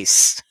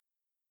space.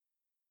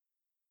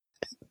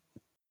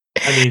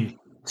 I mean,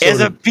 as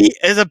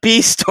a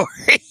B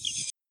story.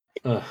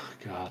 Oh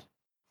God.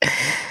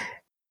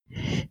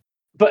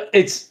 But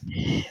it's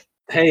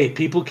hey,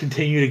 people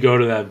continue to go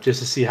to them just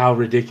to see how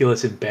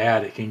ridiculous and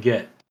bad it can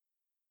get.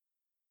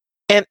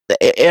 And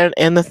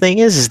the thing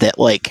is that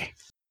like,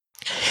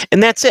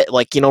 and that's it.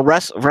 Like, you know,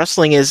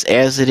 wrestling is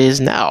as it is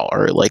now,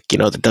 or like, you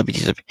know, the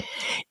WWE.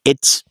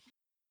 It's,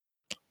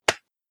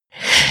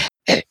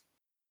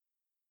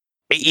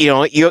 you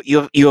know,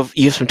 you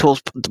have some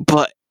tools,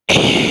 but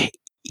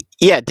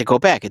yeah, to go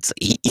back, it's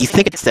you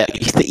think it's that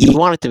you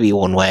want it to be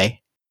one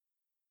way,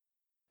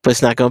 but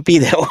it's not going to be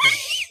that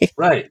way.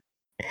 Right.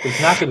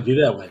 It's not going to be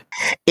that way.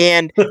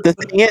 And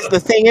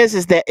the thing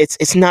is that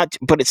it's not,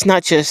 but it's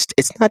not just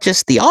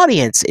the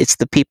audience; it's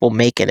the people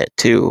making it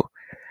too.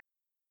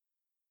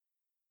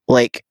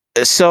 Like,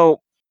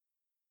 so.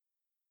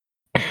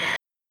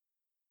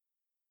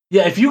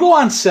 Yeah, if you go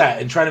on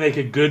set and try to make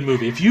a good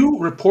movie, if you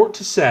report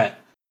to set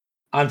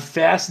on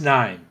Fast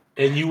 9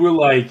 and you were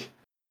like,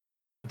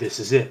 this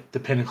is it, the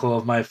pinnacle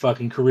of my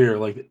fucking career,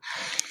 like,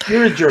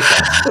 you're a jerk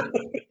off.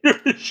 You're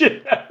a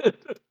shithead.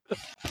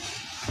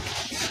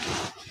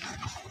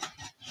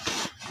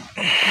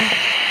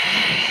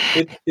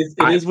 It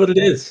is what it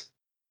is.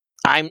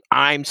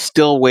 I'm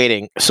still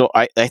waiting. So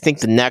I think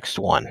the next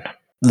one,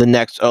 if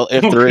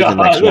there is a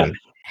next one,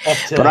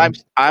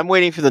 but I'm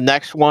waiting for the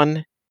next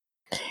one.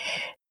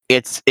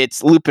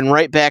 It's looping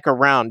right back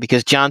around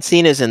because John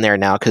Cena's in there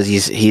now because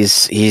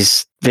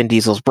he's Vin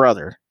Diesel's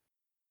brother.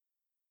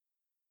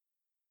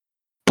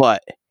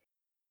 But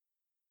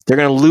they're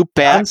gonna loop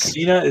back. John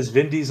Cena is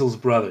Vin Diesel's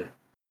brother.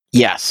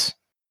 Yes.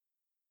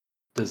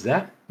 Does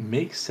that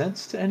make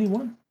sense to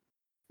anyone?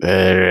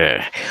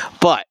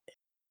 But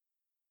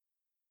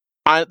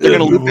they're going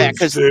to loop back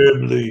because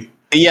family.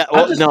 Yeah,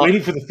 I'm just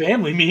waiting for the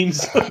family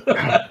memes.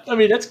 I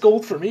mean, that's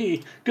gold for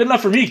me. Good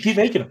enough for me. Keep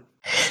making them.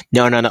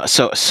 No.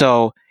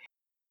 So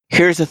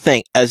here's the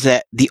thing: is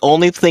that the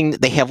only thing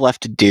that they have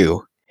left to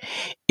do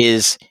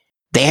is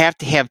they have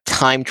to have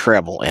time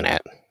travel in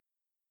it,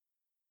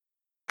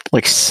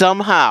 like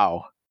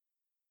somehow.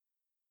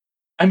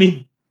 I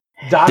mean,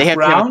 Doc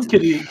Brown.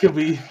 Can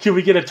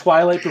we get a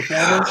Twilight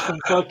performance from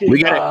fucking?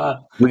 We gotta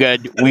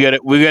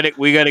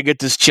get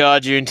this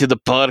charger into the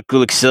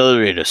particle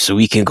accelerator so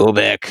we can go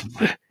back.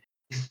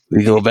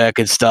 We go back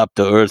and stop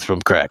the Earth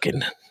from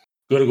cracking.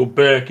 Gotta go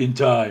back in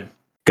time.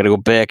 Gotta go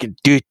back and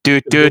do.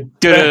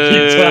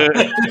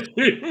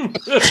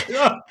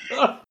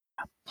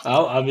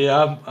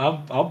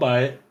 I'll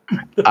buy it.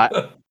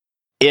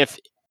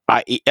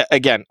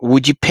 Again,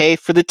 would you pay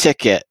for the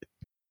ticket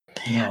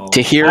No.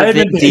 to hear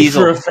Vin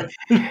Diesel?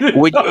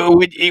 Would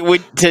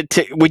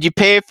you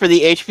pay for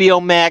the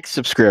HBO Max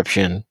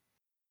subscription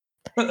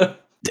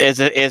as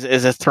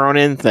a thrown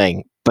in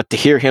thing, but to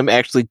hear him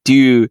actually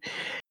do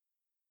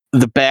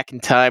the back in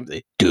time,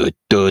 back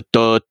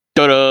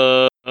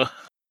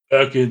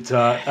in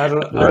time. I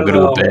don't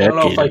know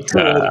if I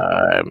could.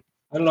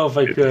 I don't know if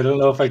I could. I don't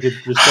know if I could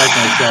respect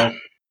myself.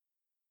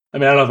 I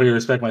mean, I don't know if I could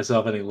respect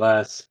myself any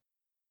less.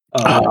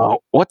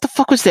 What the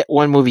fuck was that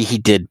one movie he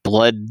did?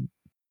 Blood.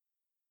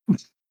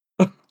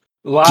 A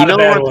lot of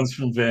bad ones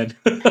from Vin.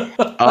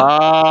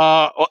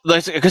 Because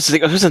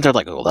wasn't there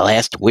like The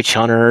Last Witch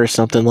Hunter or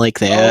something like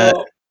that?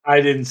 Oh,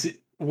 I didn't see.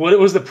 What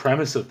was the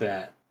premise of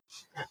that?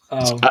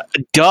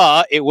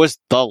 It was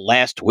The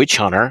Last Witch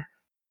Hunter.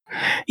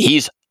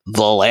 He's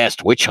the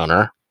Last Witch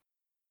Hunter.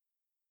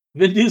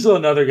 Vin Diesel,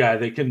 another guy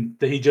that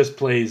he just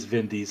plays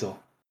Vin Diesel.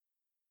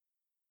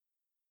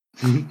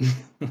 The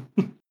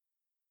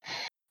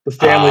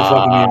family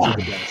fucking memes are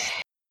the best.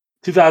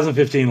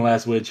 2015,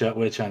 Last Witch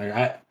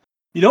Hunter.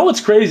 You know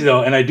what's crazy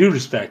though, and I do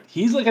respect.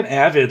 He's like an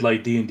avid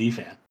like D&D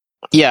fan.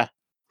 Yeah,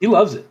 he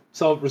loves it.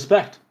 So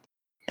respect.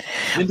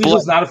 Vin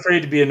Diesel's not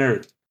afraid to be a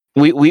nerd.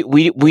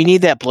 We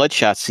need that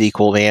Bloodshot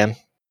sequel, man.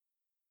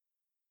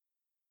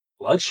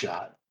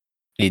 Bloodshot.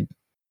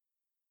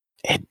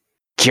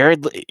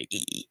 Jared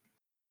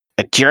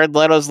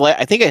Leto's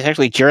I think it's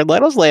actually Jared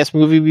Leto's last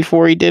movie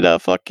before he did a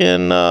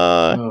fucking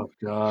oh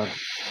god,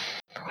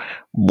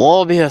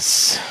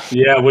 Morbius.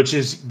 Yeah, which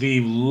is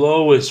the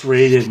lowest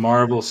rated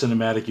Marvel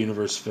Cinematic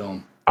Universe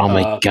film. Oh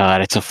my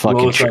god, it's a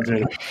fucking it's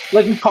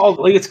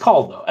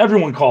called though.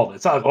 Everyone called it.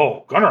 It's not like,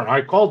 oh, Gunnar and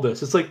I called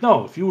this. It's like,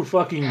 no, if you were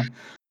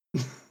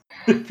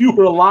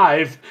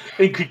alive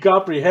and could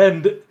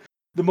comprehend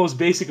the most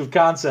basic of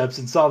concepts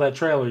and saw that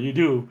trailer, you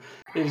knew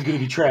it was going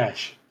to be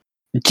trash.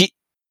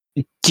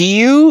 Do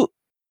you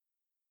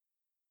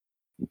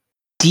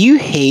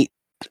hate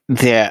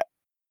that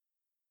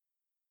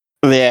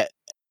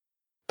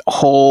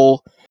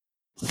whole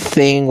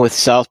thing with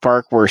South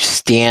Park where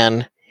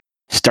Stan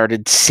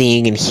started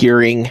seeing and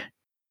hearing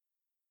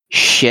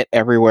shit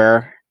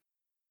everywhere?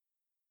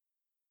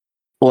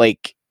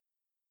 Like,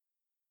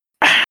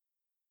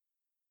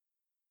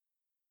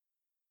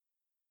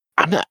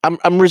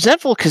 I'm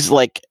resentful because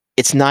like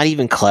it's not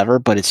even clever,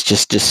 but it's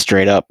just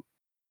straight up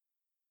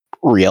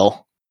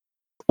real.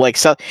 Like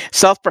South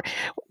Park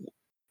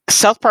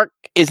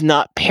is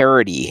not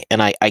parody,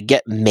 and I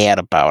get mad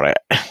about it.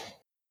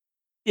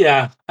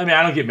 Yeah, I mean,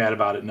 I don't get mad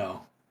about it.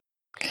 No.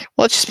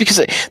 Well, it's just because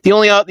the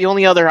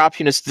only other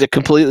option is to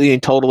completely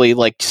and totally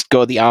like just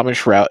go the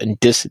Amish route and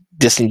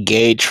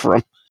disengage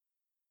from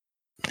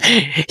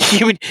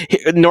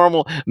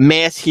normal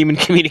mass human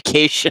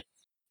communication.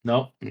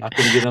 No, I'm not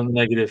going to get on the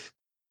negative.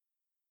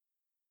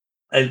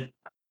 I'm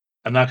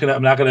not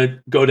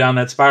gonna go down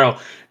that spiral.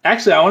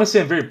 Actually, I want to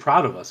say I'm very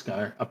proud of us,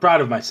 Gunnar. I'm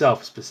proud of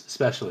myself,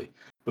 especially,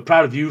 but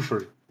proud of you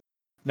for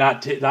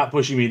not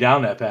pushing me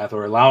down that path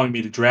or allowing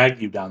me to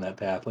drag you down that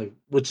path, like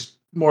which is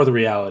more the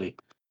reality.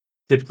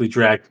 Typically,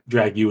 drag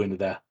you into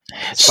that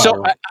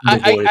spiral.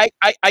 So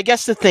I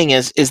guess the thing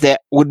is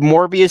that would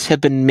Morbius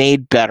have been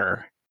made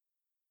better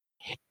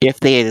if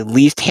they had at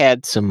least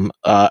had some,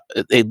 at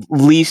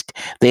least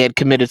they had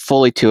committed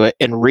fully to it,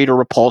 and Rita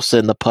Repulsa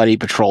and the Putty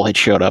Patrol had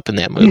showed up in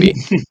that movie.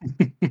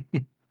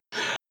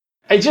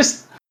 I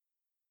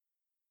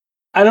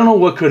don't know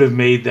what could have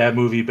made that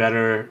movie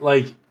better.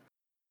 Like,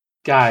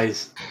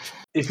 guys,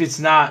 if it's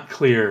not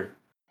clear,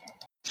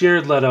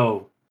 Jared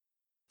Leto,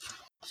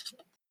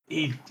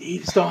 he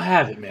just don't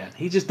have it, man.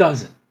 He just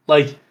doesn't.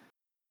 Like,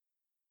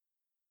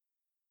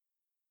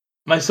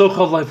 My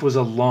So-Called Life was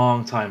a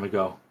long time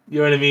ago. You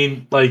know what I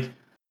mean? Like,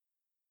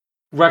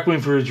 Requiem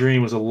for a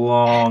Dream was a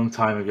long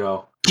time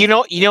ago. You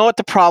know what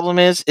the problem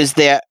is? Is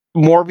that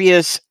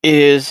Morbius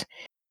is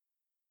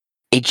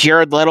a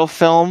Jared Leto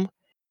film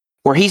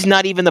where he's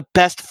not even the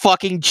best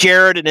fucking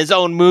Jared in his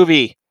own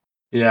movie.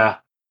 Yeah.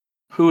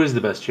 Who is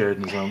the best Jared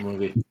in his own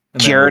movie?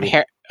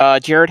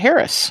 Jared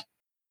Harris.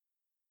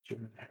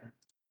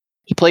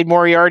 He played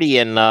Moriarty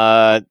in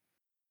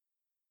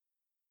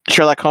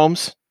Sherlock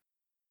Holmes.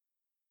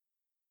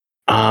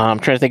 I'm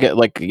trying to think of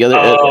like the other.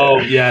 Oh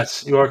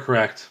yes, you are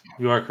correct.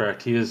 You are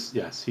correct. He is.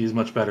 Yes, he's a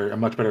much better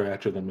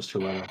actor than Mr.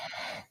 Leto.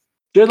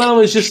 Jared Leto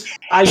is just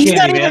eye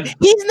candy, man.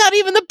 He's not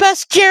even the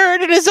best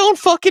Jared in his own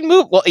fucking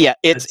movie. Well, yeah,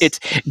 it's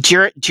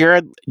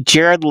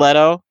Jared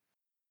Leto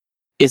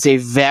is a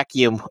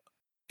vacuum.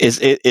 Is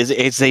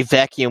a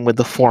vacuum with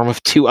the form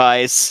of two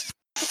eyes,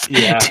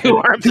 Yeah, two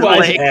arms, two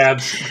and eyes, legs, and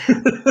abs.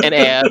 and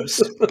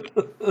abs.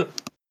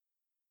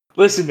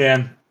 Listen,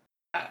 man,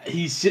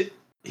 he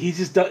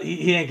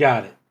ain't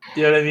got it.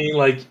 You know what I mean?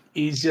 Like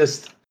he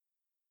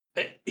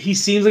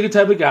seems like a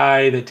type of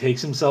guy that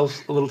takes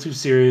himself a little too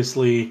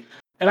seriously,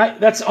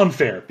 and that's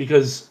unfair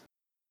because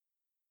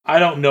I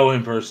don't know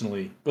him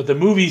personally, but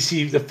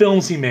the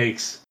films he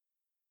makes,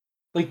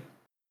 like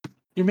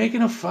you're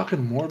making a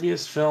fucking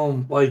Morbius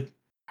film, like.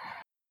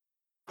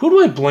 Who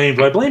do I blame?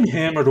 Do I blame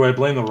him or do I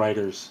blame the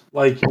writers?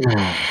 Like,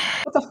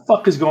 what the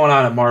fuck is going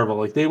on at Marvel?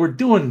 Like, they were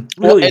doing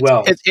really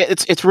well.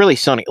 It's really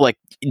Sony. Like,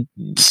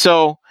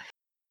 so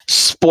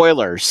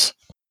spoilers.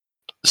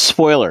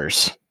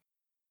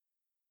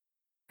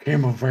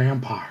 I'm a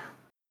vampire.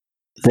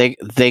 They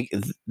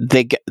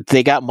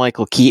got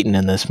Michael Keaton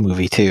in this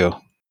movie too.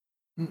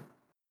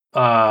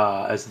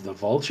 As the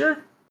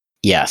Vulture?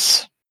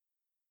 Yes.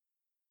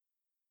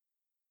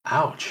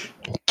 Ouch.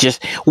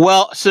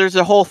 So there's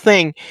a whole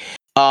thing.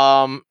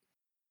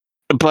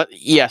 But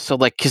yeah, so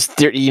like, cause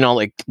they're,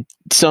 like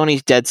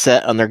Sony's dead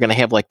set and they're gonna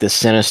have like this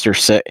sinister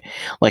set.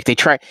 Like they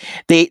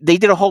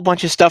did a whole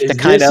bunch of stuff to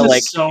kind of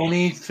like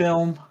Sony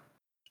film.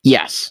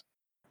 Yes.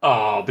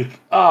 Oh,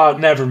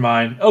 never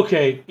mind.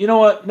 Okay, you know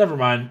what? Never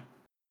mind.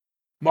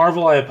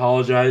 Marvel, I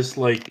apologize.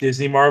 Like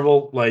Disney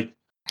Marvel, like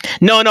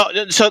no.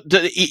 So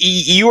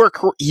you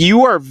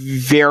are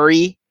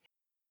very.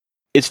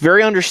 It's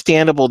very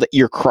understandable that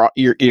you're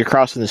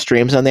crossing the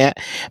streams on that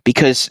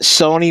because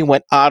Sony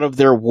went out of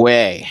their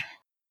way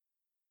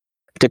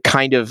to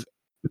kind of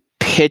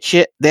pitch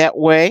it that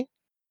way.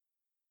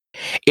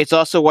 It's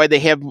also why they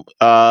have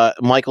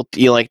Michael,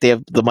 they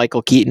have the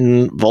Michael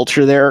Keaton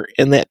Vulture there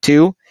in that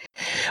too.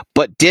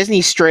 But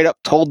Disney straight up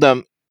told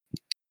them,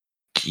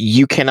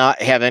 you cannot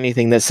have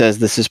anything that says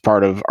this is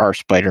part of our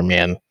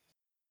Spider-Man.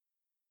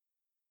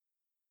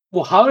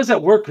 Well, how does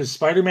that work? Because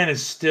Spider-Man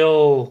is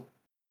still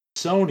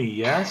Sony,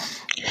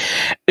 yes?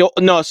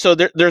 No, so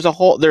there's a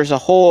whole.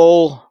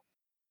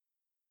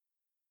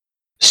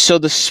 So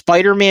the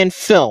Spider-Man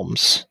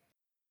films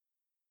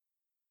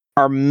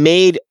are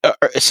made.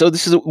 So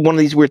this is one of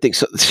these weird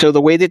things. So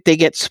the way that they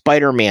get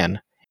Spider-Man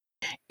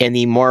in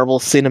the Marvel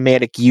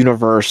Cinematic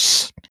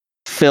Universe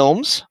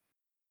films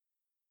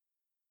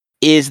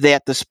is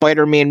that the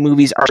Spider-Man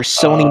movies are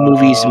Sony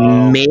movies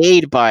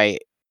made by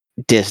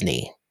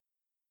Disney.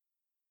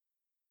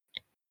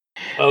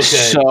 Okay.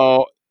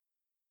 So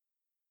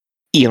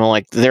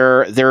like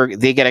they're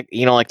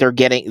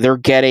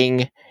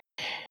getting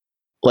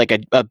like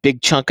a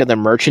big chunk of the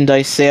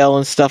merchandise sale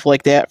and stuff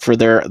like that for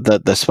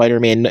the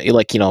Spider-Man,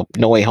 like,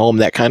 No Way Home,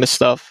 that kind of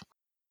stuff.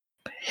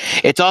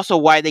 It's also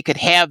why they could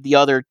have the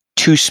other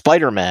two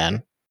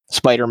Spider-Mans.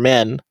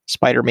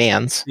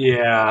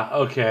 Yeah,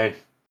 okay.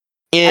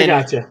 I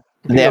gotcha.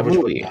 That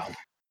movie.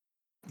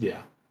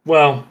 Yeah.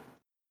 Well,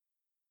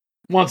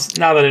 now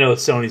that I know that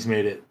Sony's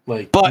made it,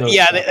 like, but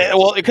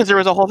because there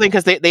was a whole thing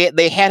because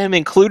they had him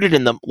included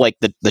in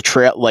the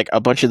trail, like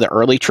a bunch of the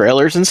early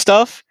trailers and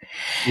stuff.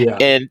 Yeah.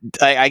 And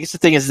I guess the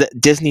thing is that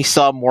Disney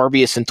saw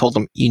Morbius and told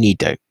them, you need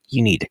to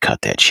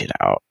cut that shit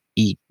out.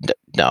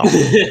 No.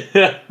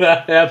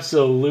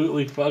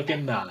 Absolutely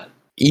fucking not.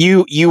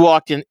 You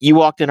walked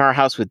in our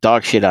house with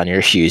dog shit on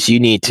your shoes. You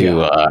need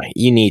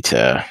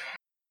to.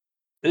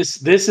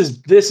 This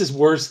is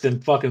worse than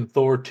fucking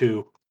Thor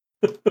 2.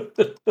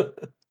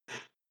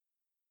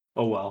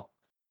 Oh well.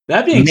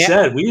 That being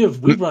said,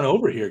 we've run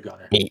over here,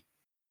 Gunner.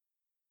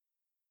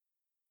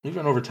 We've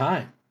run over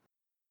time.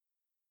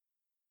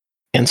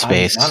 In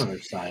space.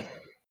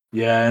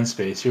 Yeah, in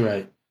space. You're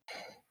right.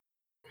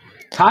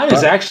 Time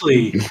is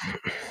actually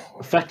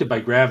affected by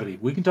gravity.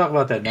 We can talk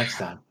about that next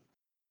time.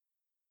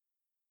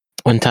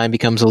 When time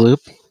becomes a loop.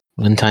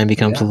 When time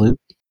becomes a loop.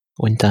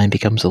 When time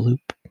becomes a loop.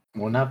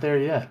 We're not there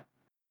yet.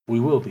 We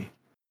will be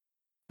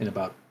in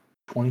about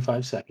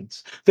 25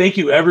 seconds. Thank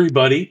you,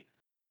 everybody.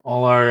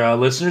 All our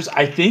listeners.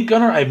 I think,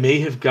 Gunnar, I may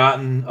have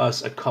gotten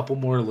us a couple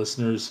more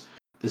listeners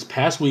this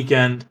past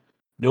weekend.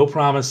 No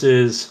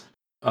promises.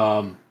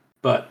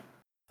 But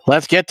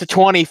let's get to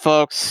 20,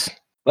 folks.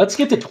 Let's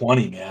get to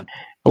 20, man.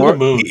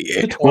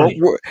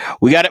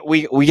 We got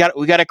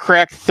to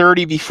crack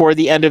 30 before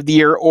the end of the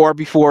year, or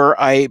before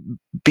I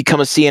become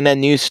a CNN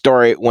news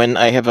story when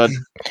I have a,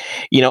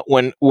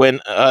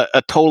 when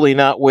a totally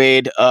not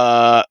weighed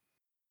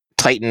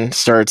Titan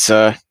starts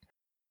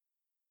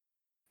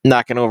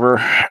knocking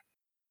over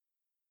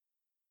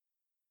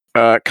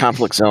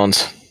conflict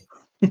zones.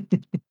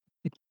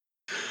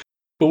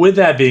 But with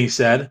that being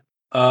said,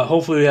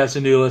 hopefully we have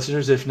some new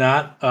listeners. If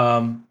not,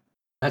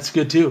 that's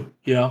good too.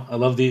 I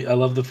love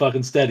the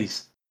fucking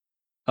steadies.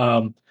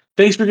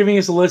 Thanks for giving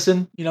us a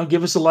listen.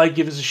 Give us a like,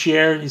 give us a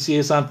share. You see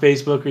us on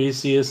Facebook or you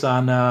see us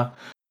on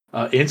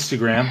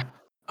Instagram.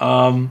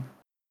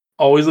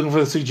 Always looking for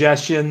the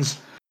suggestions.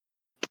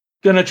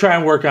 Gonna try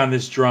and work on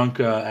this drunk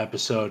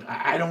episode.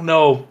 I don't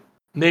know.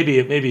 Maybe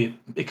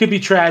it could be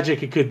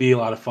tragic. It could be a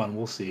lot of fun.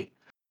 We'll see.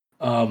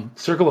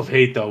 Circle of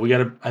Hate, though, we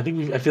gotta. I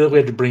feel like we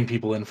have to bring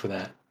people in for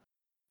that.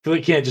 I feel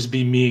like it can't just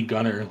be me and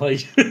Gunner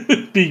like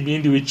being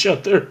mean to each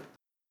other.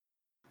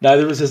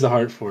 Neither of us has the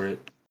heart for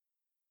it.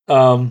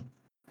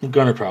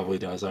 Gunner probably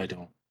does. I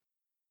don't.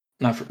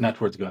 Not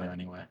towards Gunner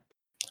anyway.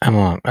 I'm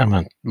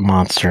a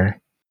monster.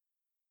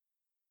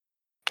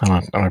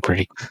 I'm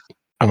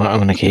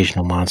an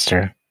occasional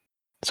monster.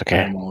 It's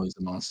okay. I'm always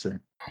a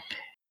monster.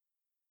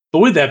 But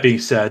with that being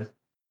said,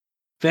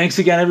 thanks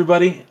again,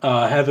 everybody.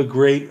 Have a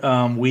great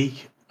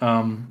week,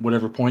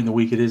 whatever point in the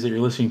week it is that you're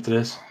listening to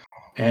this.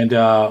 And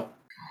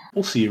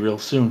we'll see you real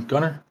soon.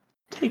 Gunner,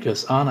 take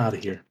us on out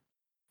of here.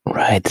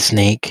 Ride the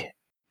snake.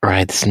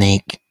 Ride the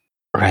snake.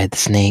 Ride the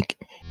snake.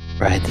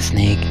 Ride the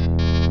snake.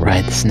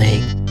 Ride the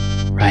snake.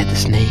 Ride the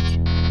snake.